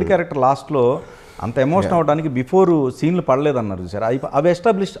 ఆ ఫ్రెండ్ క్యారెక్టర్ లాస్ట్లో అంత ఎమోషన్ అవ్వడానికి బిఫోర్ సీన్లు పడలేదన్నారు చూసారా, అవి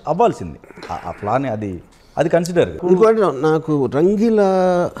ఎస్టాబ్లిష్ అవ్వాల్సింది ఆ ప్లాన్, అది కన్సిడర్. ఇంకోటి నాకు రంగీలా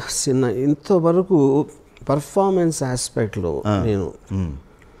సినిమా ఇంతవరకు పర్ఫార్మెన్స్ ఆస్పెక్ట్లో నేను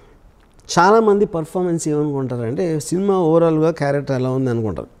చాలామంది పర్ఫార్మెన్స్ ఏమనుకుంటారంటే సినిమా ఓవరాల్గా క్యారెక్టర్ ఎలా ఉంది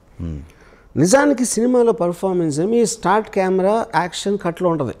అనుకుంటారు. నిజానికి సినిమాలో పర్ఫార్మెన్స్ ఏమి స్టార్ట్ కెమెరా యాక్షన్ కట్లో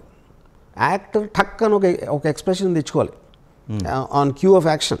ఉంటుంది. యాక్టర్ టక్ అని ఒక ఎక్స్ప్రెషన్ తెచ్చుకోవాలి ఆన్ క్యూ ఆఫ్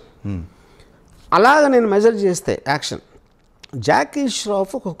యాక్షన్. అలాగ నేను మెజర్ చేస్తే యాక్షన్ జాకీ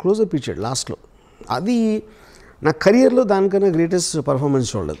ష్రాఫ్ ఒక క్లోజప్ ఇచ్చాడు లాస్ట్లో. అది నా కెరియర్లో దానికన్నా గ్రేటెస్ట్ పర్ఫార్మెన్స్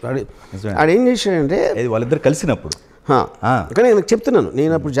చూడలేదు. ఆడేం చేశాడంటే వాళ్ళిద్దరు కలిసినప్పుడు, కానీ నేను చెప్తున్నాను,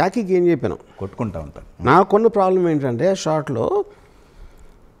 నేను అప్పుడు జాకీకి ఏం చెప్పాను, కొట్టుకుంటా ఉంటాను. నాకున్న ప్రాబ్లం ఏంటంటే షార్ట్లో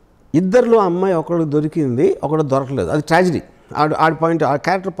ఇద్దరిలో అమ్మాయి ఒకడు దొరికింది ఒకడు దొరకలేదు, అది ట్రాజడీ ఆడి పాయింట్ ఆ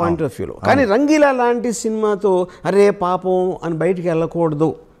క్యారెక్టర్ పాయింట్ ఆఫ్ వ్యూలో. కానీ రంగీలా లాంటి సినిమాతో అరే పాపం అని బయటికి వెళ్ళకూడదు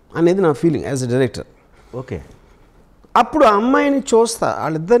అనేది నా feeling as a director. Okay, అప్పుడు ఆ అమ్మాయిని చూస్తా,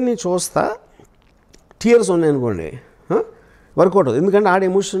 వాళ్ళిద్దరిని చూస్తా, టీయర్స్ ఉన్నాయనుకోండి వర్కౌట్ అవుతుంది. ఎందుకంటే ఆడ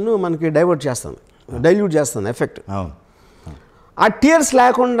ఎమోషన్ మనకి డైల్యూట్ చేస్తుంది ఎఫెక్ట్. ఆ టీయర్స్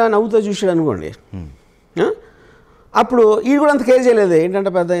లేకుండా నవ్వుతో చూసాడు అనుకోండి, అప్పుడు ఈడు కూడా అంత కేర్ చేయలేదు,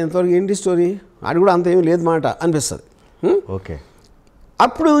 ఏంటంటే పెద్ద ఎంతవరకు ఏంటి స్టోరీ, ఆడు కూడా అంత ఏమీ లేదు మాట అనిపిస్తుంది. ఓకే,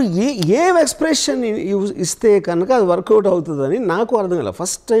 అప్పుడు ఏం ఎక్స్ప్రెషన్ ఇస్తే కనుక అది వర్కౌట్ అవుతుందని నాకు అర్థం కాలేదు.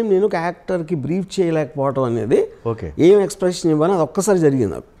 ఫస్ట్ టైం నేను ఒక యాక్టర్కి బ్రీఫ్ చేయలేకపోవడం అనేది, ఏం ఎక్స్ప్రెషన్ ఇవ్వాలని అది ఒక్కసారి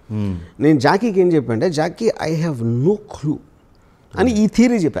జరిగింది నాకు. నేను జాకీకి ఏం చెప్పంటే, Jackie I have no clue అని ఈ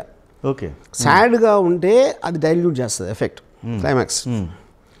థియరీ చెప్పా. ఓకే, సాడ్గా ఉంటే అది డైల్యూట్ చేస్తుంది ఎఫెక్ట్ క్లైమాక్స్,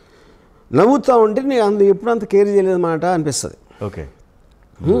 నవ్వుతూ ఉంటే నేను ఎప్పుడు అంత కేర్ చేయలేదన్నమాట అనిపిస్తుంది. ఓకే,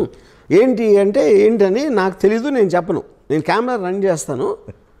 ఏంటి అంటే ఏంటని నాకు తెలీదు, నేను చెప్పను, నేను కెమెరా రన్ చేస్తాను,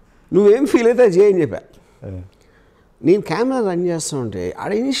 నువ్వేం ఫీల్ అయితే అది చేయని చెప్పా. నేను కెమెరా రన్ చేస్తూ ఉంటే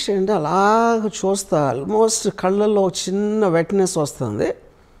ఆడ ఇన్స్టెంట్ అలాగ చూస్తా, ఆల్మోస్ట్ కళ్ళల్లో చిన్న వెట్నెస్ వస్తుంది.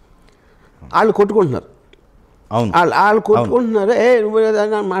 వాళ్ళు కొట్టుకుంటున్నారు, వాళ్ళు కొట్టుకుంటున్నారు, నువ్వు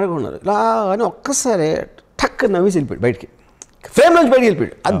మాట్లాడుకుంటున్నారు ఇలా అని ఒక్కసారి టక్ నవ్వేసి వెళ్ళిపోయాడు బయటికి, ఫ్రేమ్ నుంచి బయటికి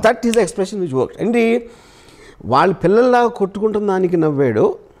వెళ్ళిపోయాడు. అది that is the expression which work. ఏంటి వాళ్ళ పిల్లల్లాగా కొట్టుకుంటున్న దానికి నవ్వాడు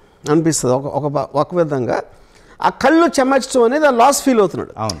అనిపిస్తుంది ఒక విధంగా. ఆ కళ్ళు చెమ్మచ్చడం అనేది ఆ లాస్ ఫీల్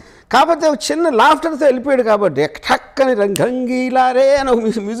అవుతున్నాడు. కాకపోతే ఒక చిన్న లాఫ్టర్తో వెళ్ళిపోయాడు కాబట్టి టక్కని రంగీలారే అని ఒక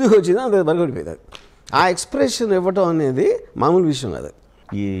మ్యూజిక్ వచ్చింది, అది బలపడిపోయింది. ఆ ఎక్స్ప్రెషన్ ఇవ్వటం అనేది మామూలు విషయం కాదు.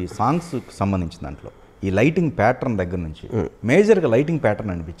 ఈ సాంగ్స్కి సంబంధించిన దాంట్లో ఈ లైటింగ్ ప్యాటర్న్ దగ్గర నుంచి మేజర్గా లైటింగ్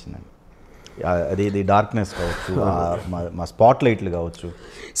ప్యాటర్న్ అనిపించిందండి. అది ఇది డార్క్నెస్ కావచ్చు, మా స్పాట్ లైట్లు కావచ్చు,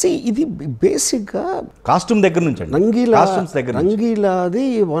 ఇది బేసిక్గా కాస్ట్యూమ్ దగ్గర నుంచి రంగీలాది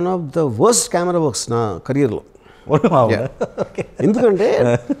one of the worst camera works నా కెరియర్లో. ఎందుకంటే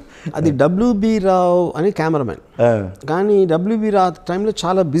అది డబ్ల్యూబి రావు అని కెమెరామెన్, కానీ డబ్ల్యూబి రావు టైంలో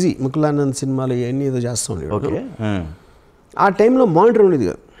చాలా బిజీ, ముకులానంద్ సినిమాలు ఇవన్నీ ఏదో చేస్తూ ఉండేవాడు. ఆ టైంలో మానిటర్ ఉండేది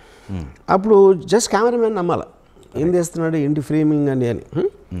కాదు. అప్పుడు జస్ట్ కెమెరామెన్ నమ్మాల ఏం చేస్తున్నాడు ఏంటి ఫ్రేమింగ్ అని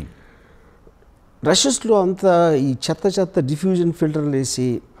రషెస్లో అంతా ఈ చెత్త డిఫ్యూజన్ ఫిల్టర్లు వేసి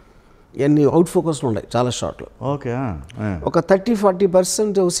ఇవన్నీ అవుట్ ఫోకస్లో ఉన్నాయి చాలా షార్ట్లు. ఓకే, ఒక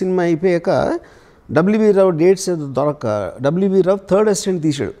 30-40% సినిమా అయిపోయాక డబ్ల్యూబి రావు డేట్స్ ఏదో దొరక డబ్ల్యూబి రావు థర్డ్ అసిస్టెంట్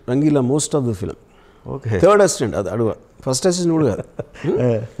తీసాడు Rangeela most of the film. Third assistant అది అడుగు, ఫస్ట్ అసిస్టెంట్ కూడా కాదు.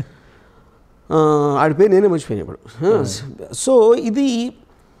 ఆడిపోయి నేనే మర్చిపోయాను ఇప్పుడు. సో ఇది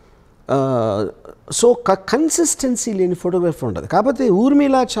కన్సిస్టెన్సీ లేని ఫోటోగ్రఫీ ఉంటుంది. కాకపోతే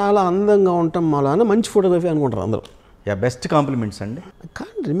ఊర్మిళ చాలా అందంగా ఉండటం వలన మంచి ఫోటోగ్రఫీ అనుకుంటారు అందరూ. బెస్ట్ కాంప్లిమెంట్స్ అండి. I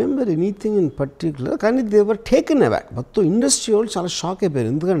can't remember anything in particular, కానీ దే వర్ టేకెన్ అబ్యాక్. మొత్తం ఇండస్ట్రీ వాళ్ళు చాలా షాక్ అయిపోయారు.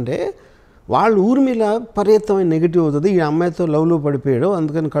 ఎందుకంటే వాళ్ళు ఊర్మిళ పర్యతమైన నెగిటివ్ అవుతుంది, ఈ అమ్మాయితో లవ్లో పడిపోయాడు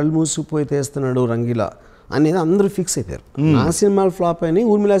అందుకని కళ్ళు మూసుకుపోయి తీస్తున్నాడు రంగీలా అనేది అందరూ ఫిక్స్ అయిపోయారు. నా సినిమాలు ఫ్లాప్ అయినాయి,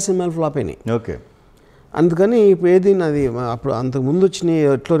 ఊర్మిళ సినిమాలు ఫ్లాప్ అయినాయి. ఓకే, అందుకని ఇప్పుడు ఏది అది అప్పుడు అంతకు ముందు వచ్చినాయి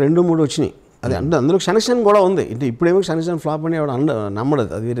ఎట్లో 2-3 వచ్చినాయి. అది అంటే అందులో క్షణక్షణం కూడా ఉంది. అంటే ఇప్పుడేమో క్షణక్షణం ఫ్లాప్ అని ఆవిడ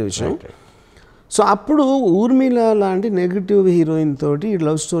నమ్మడదు, అది వేరే విషయం. సో అప్పుడు ఊర్మిళ లాంటి నెగిటివ్ హీరోయిన్ తోటి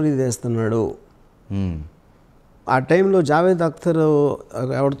లవ్ స్టోరీ చేస్తున్నాడు. ఆ టైంలో Javed Akhtar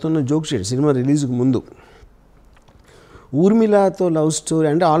ఎవడుతున్న joke shade cinema రిలీజ్కి ముందు ఊర్మిళతో లవ్ స్టోరీ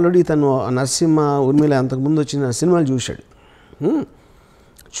అంటే ఆల్రెడీ తను నరసింహ ఊర్మిళ అంతకుముందు వచ్చిన సినిమాలు చూశాడు.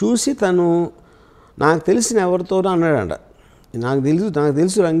 చూసి తను నాకు తెలిసిన ఎవరితోనో అన్నాడంట, నాకు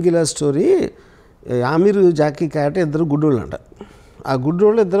తెలుసు Rangeela story, Aamir Jackie carrot ఇద్దరు గుడ్డోళ్ళు అంట. ఆ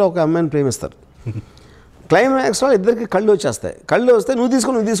గుడ్డోళ్ళు ఇద్దరు ఒక అమ్మాయిని ప్రేమిస్తారు. క్లైమాక్స్లో ఇద్దరికి కళ్ళు వచ్చేస్తాయి. కళ్ళు వస్తే నువ్వు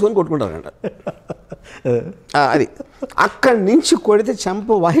తీసుకొని కొట్టుకుంటారంట. అది అక్కడి నుంచి కొడితే చెంప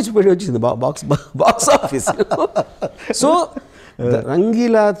వాయిచిపడి వచ్చింది బాక్స్ ఆఫీస్. సో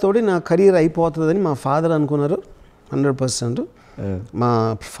రంగీలాతోటి నా కెరీర్ అయిపోతుందని మా ఫాదర్ అనుకున్నారు 100%. మా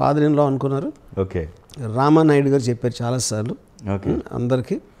ఫాదర్ ఇన్ లా అనుకున్నారు. ఓకే. రామానాయుడు గారు చెప్పారు చాలాసార్లు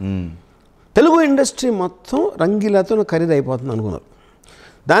అందరికీ. తెలుగు ఇండస్ట్రీ మొత్తం రంగీలాతో నా కెరీర్ అయిపోతుంది అనుకున్నారు.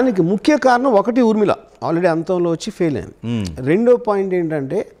 దానికి ముఖ్య కారణం ఒకటి ఊర్మిళ ఆల్రెడీ అంతంలో వచ్చి ఫెయిల్ అయింది. రెండో పాయింట్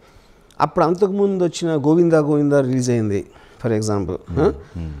ఏంటంటే అప్పుడు అంతకుముందు వచ్చిన గోవిందా రిలీజ్ అయింది ఫర్ ఎగ్జాంపుల్.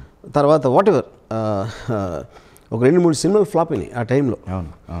 తర్వాత వాట్ ఎవర్ ఒక 2-3 సినిమాలు ఫ్లాప్ అయినాయి ఆ టైంలో.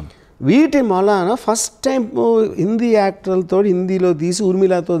 వీటి మూలాన ఫస్ట్ టైం హిందీ యాక్టర్లతో హిందీలో తీసి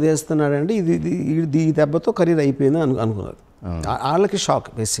ఊర్మిళతో తీస్తున్నాడంటే ఇది దెబ్బతో కెరీర్ అయిపోయింది అనుకున్నారు. వాళ్ళకి షాక్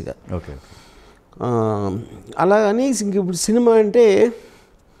బేసిక్గా. ఓకే. అలాగని ఇంక ఇప్పుడు సినిమా అంటే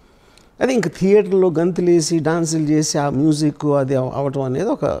అది ఇంక థియేటర్లో గంతులేసి డాన్సులు చేసి ఆ మ్యూజిక్ అది అవటం అనేది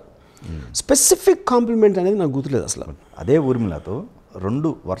ఒక స్పెసిఫిక్ కాంప్లిమెంట్ అనేది నాకు గుర్తులేదు అసలు. అదే ఊర్మిళతో 2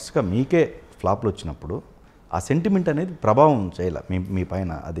 వరుసగా మీకే ఫ్లాప్లు వచ్చినప్పుడు ఆ సెంటిమెంట్ అనేది ప్రభావం చేయాలి మీ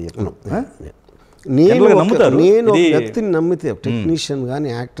పైన. అది నేను వ్యక్తిని నమ్మితే టెక్నీషియన్ కానీ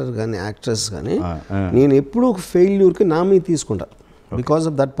యాక్టర్ కానీ యాక్ట్రెస్ కానీ నేను ఎప్పుడు ఒక ఫెయిల్యూర్కి నా మీద తీసుకుంటా. Because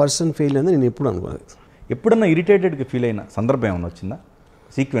of that person fail అని నేను ఎప్పుడు అనుకోలేదు. ఎప్పుడన్నా ఇరిటేటెడ్గా ఫీల్ అయిన సందర్భం ఏమైనా వచ్చిందా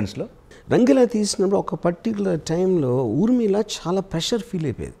సీక్వెన్స్లో? రంగీలా తీసినప్పుడు ఒక పర్టికులర్ టైంలో ఊర్మిళ చాలా ప్రెషర్ ఫీల్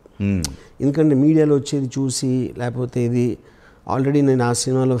అయిపోయేది. ఎందుకంటే మీడియాలో వచ్చేది చూసి, లేకపోతే ఇది ఆల్రెడీ నేను ఆ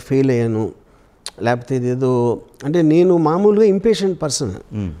సినిమాలో ఫెయిల్ అయ్యాను, లేకపోతే ఇది ఏదో అంటే నేను మామూలుగా ఇంపేషెంట్ పర్సన్.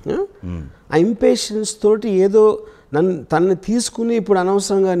 ఆ ఇంపేషెన్స్ తోటి ఏదో తనని తీసుకుని ఇప్పుడు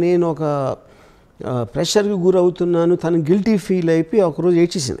అనవసరంగా నేను ఒక ప్రెషర్కి గురవుతున్నాను, తను గిల్టీ ఫీల్ అయిపోయి ఒకరోజు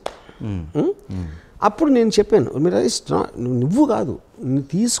ఏడ్చేసింది. అప్పుడు నేను చెప్పాను, మీరు నువ్వు కాదు, నువ్వు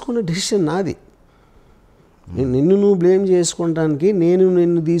తీసుకున్న డెసిషన్ నాది. నిన్ను నువ్వు బ్లేమ్ చేసుకోవడానికి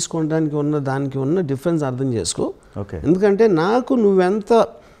నిన్ను తీసుకోవడానికి దానికి ఉన్న డిఫరెన్స్ అర్థం చేసుకో. ఎందుకంటే నాకు నువ్వెంత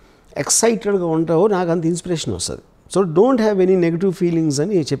ఎక్సైటెడ్గా ఉంటావో నాకు అంత ఇన్స్పిరేషన్ వస్తుంది. So don't have any negative feelings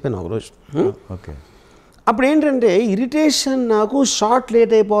అని చెప్పాను ఒకరోజు. ఓకే. అప్పుడు ఏంటంటే ఇరిటేషన్ నాకు షార్ట్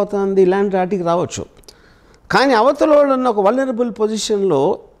లేట్ అయిపోతుంది ఇలాంటి వాటికి రావచ్చు, కానీ అవతల ఉన్న ఒక వల్నరబుల్ పొజిషన్లో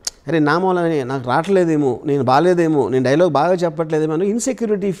అరే నా మూలనే నాకు రావట్లేదేమో, నేను బాగాలేదేమో, నేను డైలాగ్ బాగా చెప్పట్లేదేమో అని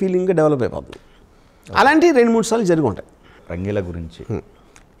ఇన్సెక్యూరిటీ ఫీలింగ్గా డెవలప్ అయిపోతుంది. అలాంటివి 2-3 సార్లు జరిగి ఉంటాయి. రంగీలా గురించి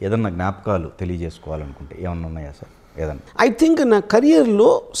ఏదన్నా జ్ఞాపకాలు తెలియజేసుకోవాలనుకుంటే ఏమన్నా ఉన్నాయా సార్? ఏదన్నా ఐ థింక్ నా కెరియర్లో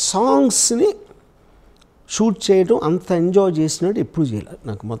సాంగ్స్ని షూట్ చేయడం అంత ఎంజాయ్ చేసినట్టు ఎప్పుడు చేయలేదు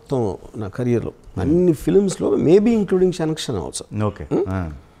నాకు మొత్తం నా కెరియర్లో. అన్ని ఫిల్మ్స్లో మేబీ ఇంక్లూడింగ్ క్షణ ఆల్సో. ఓకే.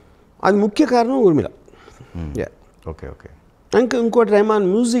 అది ముఖ్య కారణం ఊర్మిళ. ఓకే. ఓకే. ఇంకోటి రెహమాన్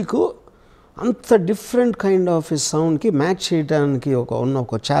మ్యూజిక్ అంత డిఫరెంట్ కైండ్ ఆఫ్ సౌండ్కి మ్యాచ్ చేయడానికి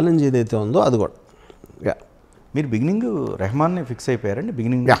ఒక ఛాలెంజ్ ఏదైతే ఉందో అది కూడా. మీరు beginning రెహమాన్ని fix అయిపోయారండి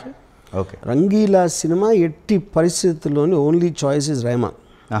beginning? Okay. Rangeela cinema ఎట్టి పరిస్థితుల్లోని ఓన్లీ చాయిస్ ఇస్ రెహమాన్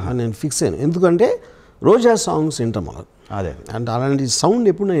అని నేను ఫిక్స్ అయ్యాను. ఎందుకంటే రోజా సాంగ్స్ వింటాం మనం, అదే అంటే అలాంటి సౌండ్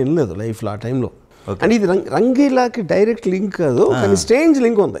ఎప్పుడు నేను వినలేదు లైఫ్లో ఆ టైంలో. అండ్ ఇది రంగీలాకి డైరెక్ట్ లింక్ కాదు, కానీ స్ట్రేంజ్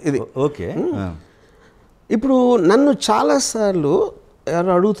లింక్ ఉంది ఇది. ఓకే. ఇప్పుడు నన్ను చాలాసార్లు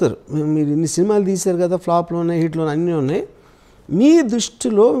ఎవరు అడుగుతారు, మీరు ఇన్ని సినిమాలు తీశారు కదా, ఫ్లాప్లో ఉన్నాయి, హిట్లో అన్నీ ఉన్నాయి, మీ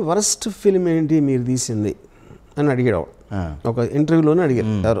దృష్టిలో వరస్ట్ ఫిల్మ్ ఏంటి మీరు తీసింది అని అడిగాడు. ఒక ఇంటర్వ్యూలోనే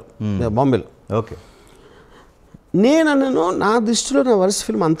అడిగారు ఎవరు బాంబేలో. ఓకే. నేను అన్నాను నా దృష్టిలో నా వరస్ట్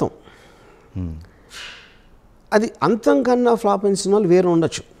ఫిల్మ్ అంతం. అది అంతం కన్నా ఫ్లాప్ అయిన సినిమాలు వేరే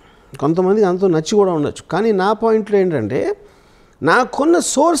ఉండొచ్చు, కొంతమందికి అంతం నచ్చి కూడా ఉండొచ్చు, కానీ నా పాయింట్లో ఏంటంటే నాకున్న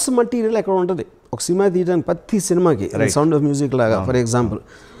సోర్స్ మటీరియల్ ఎక్కడ ఉంటుంది. ఒక సినిమా తీయడానికి ప్రతి సినిమాకి సౌండ్ ఆఫ్ మ్యూజిక్ లాగా ఫర్ ఎగ్జాంపుల్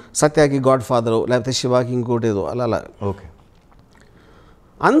సత్యాకి గాడ్ ఫాదర్, లేకపోతే శివాకి ఇంకోటి ఏదో అలా. ఓకే.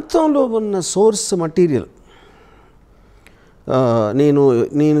 అంతంలో ఉన్న సోర్స్ మటీరియల్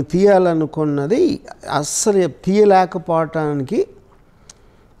నేను తీయాలనుకున్నది అస్సలు తీయలేకపోవటానికి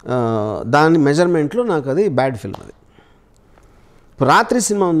దాని మెజర్మెంట్లో నాకు అది బ్యాడ్ ఫిల్మ్. అది ఇప్పుడు రాత్రి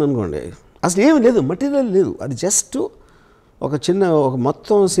సినిమా ఉందనుకోండి, అసలు ఏమి లేదు, మటీరియల్ లేదు, అది జస్ట్ ఒక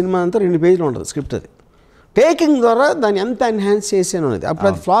మొత్తం సినిమా అంతా 2 పేజీలు ఉంటుంది స్క్రిప్ట్. అది టేకింగ్ ద్వారా దాన్ని ఎంత ఎన్హాన్స్ చేశాను అనేది. అప్పుడు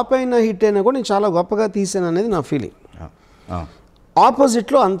అది ఫ్లాప్ అయినా హిట్ అయినా కూడా నేను చాలా గొప్పగా తీసాను అనేది నా ఫీలింగ్.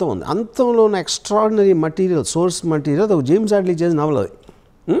 ఆపోజిట్లో అంతం ఉంది. అంతంలో ఉన్న ఎక్స్ట్రాడినరీ మటీరియల్, సోర్స్ మటీరియల్, అది ఒక జేమ్స్ ఆడ్లీ చేసిన నవల అది.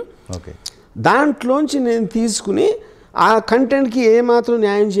 ఓకే. దాంట్లోంచి నేను తీసుకుని ఆ కంటెంట్కి ఏమాత్రం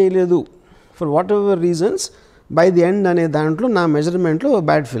న్యాయం చేయలేదు for what ever reasons by the end అనే దాంట్లో నా మెజర్మెంట్లో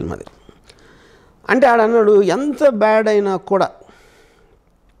బ్యాడ్ ఫిల్మ్ అది. అంటే ఆడన్నాడు ఎంత బ్యాడ్ అయినా కూడా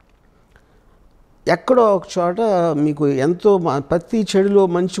ఎక్కడో ఒక చోట మీకు ఎంతో ప్రతి చెడులో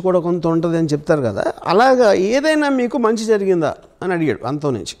మంచి కూడా కొంత ఉంటుంది అని చెప్తారు కదా, అలాగా ఏదైనా మీకు మంచి జరిగిందా అని అడిగాడు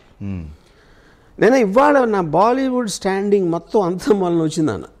అంతం నుంచి. నేను ఇవాళ నా బాలీవుడ్ స్టాండింగ్ మొత్తం అంతం వలన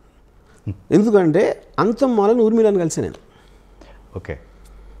వచ్చిందన్న. ఎందుకంటే అంతం వలన ఊర్మిళని కలిసి నేను. ఓకే.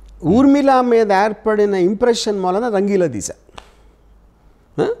 ఊర్మిళ మీద ఏర్పడిన ఇంప్రెషన్ వలన రంగీలా తీసా.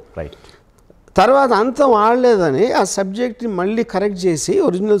 రైట్. తర్వాత అంతం ఆడలేదని ఆ సబ్జెక్ట్ని మళ్ళీ కరెక్ట్ చేసి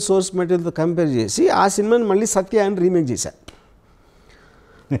ఒరిజినల్ సోర్స్ మెటీరియల్తో కంపేర్ చేసి ఆ సినిమాని మళ్ళీ సత్య అని రీమేక్ చేశా.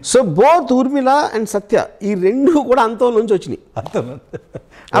 సో బోత్ ఊర్మిళ అండ్ సత్య ఈ రెండు కూడా అంతం నుంచి వచ్చినాయి.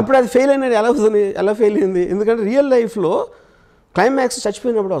 అప్పుడు అది ఫెయిల్ అయినది ఎలా అవుతుంది, ఎలా ఫెయిల్ అయింది? ఎందుకంటే రియల్ లైఫ్లో క్లైమాక్స్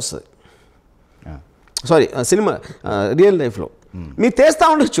చచ్చిపోయినప్పుడు వస్తుంది. సారీ, సినిమా రియల్ లైఫ్లో మీరు తీస్తూ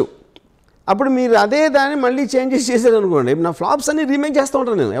ఉండొచ్చు, అప్పుడు మీరు అదే దాన్ని మళ్ళీ చేంజెస్ చేశారు అనుకోండి. నా ఫ్లాప్స్ అన్ని రీమేక్ చేస్తూ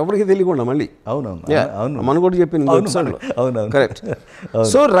ఉంటాను నేను ఎవరికి తెలియకుండా మళ్ళీ. అవునవును, మన కూడా చెప్పింది కరెక్ట్.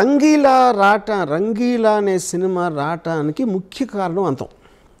 సో రంగీలా అనే సినిమా రావటానికి ముఖ్య కారణం అంతం.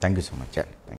 Thank you so much.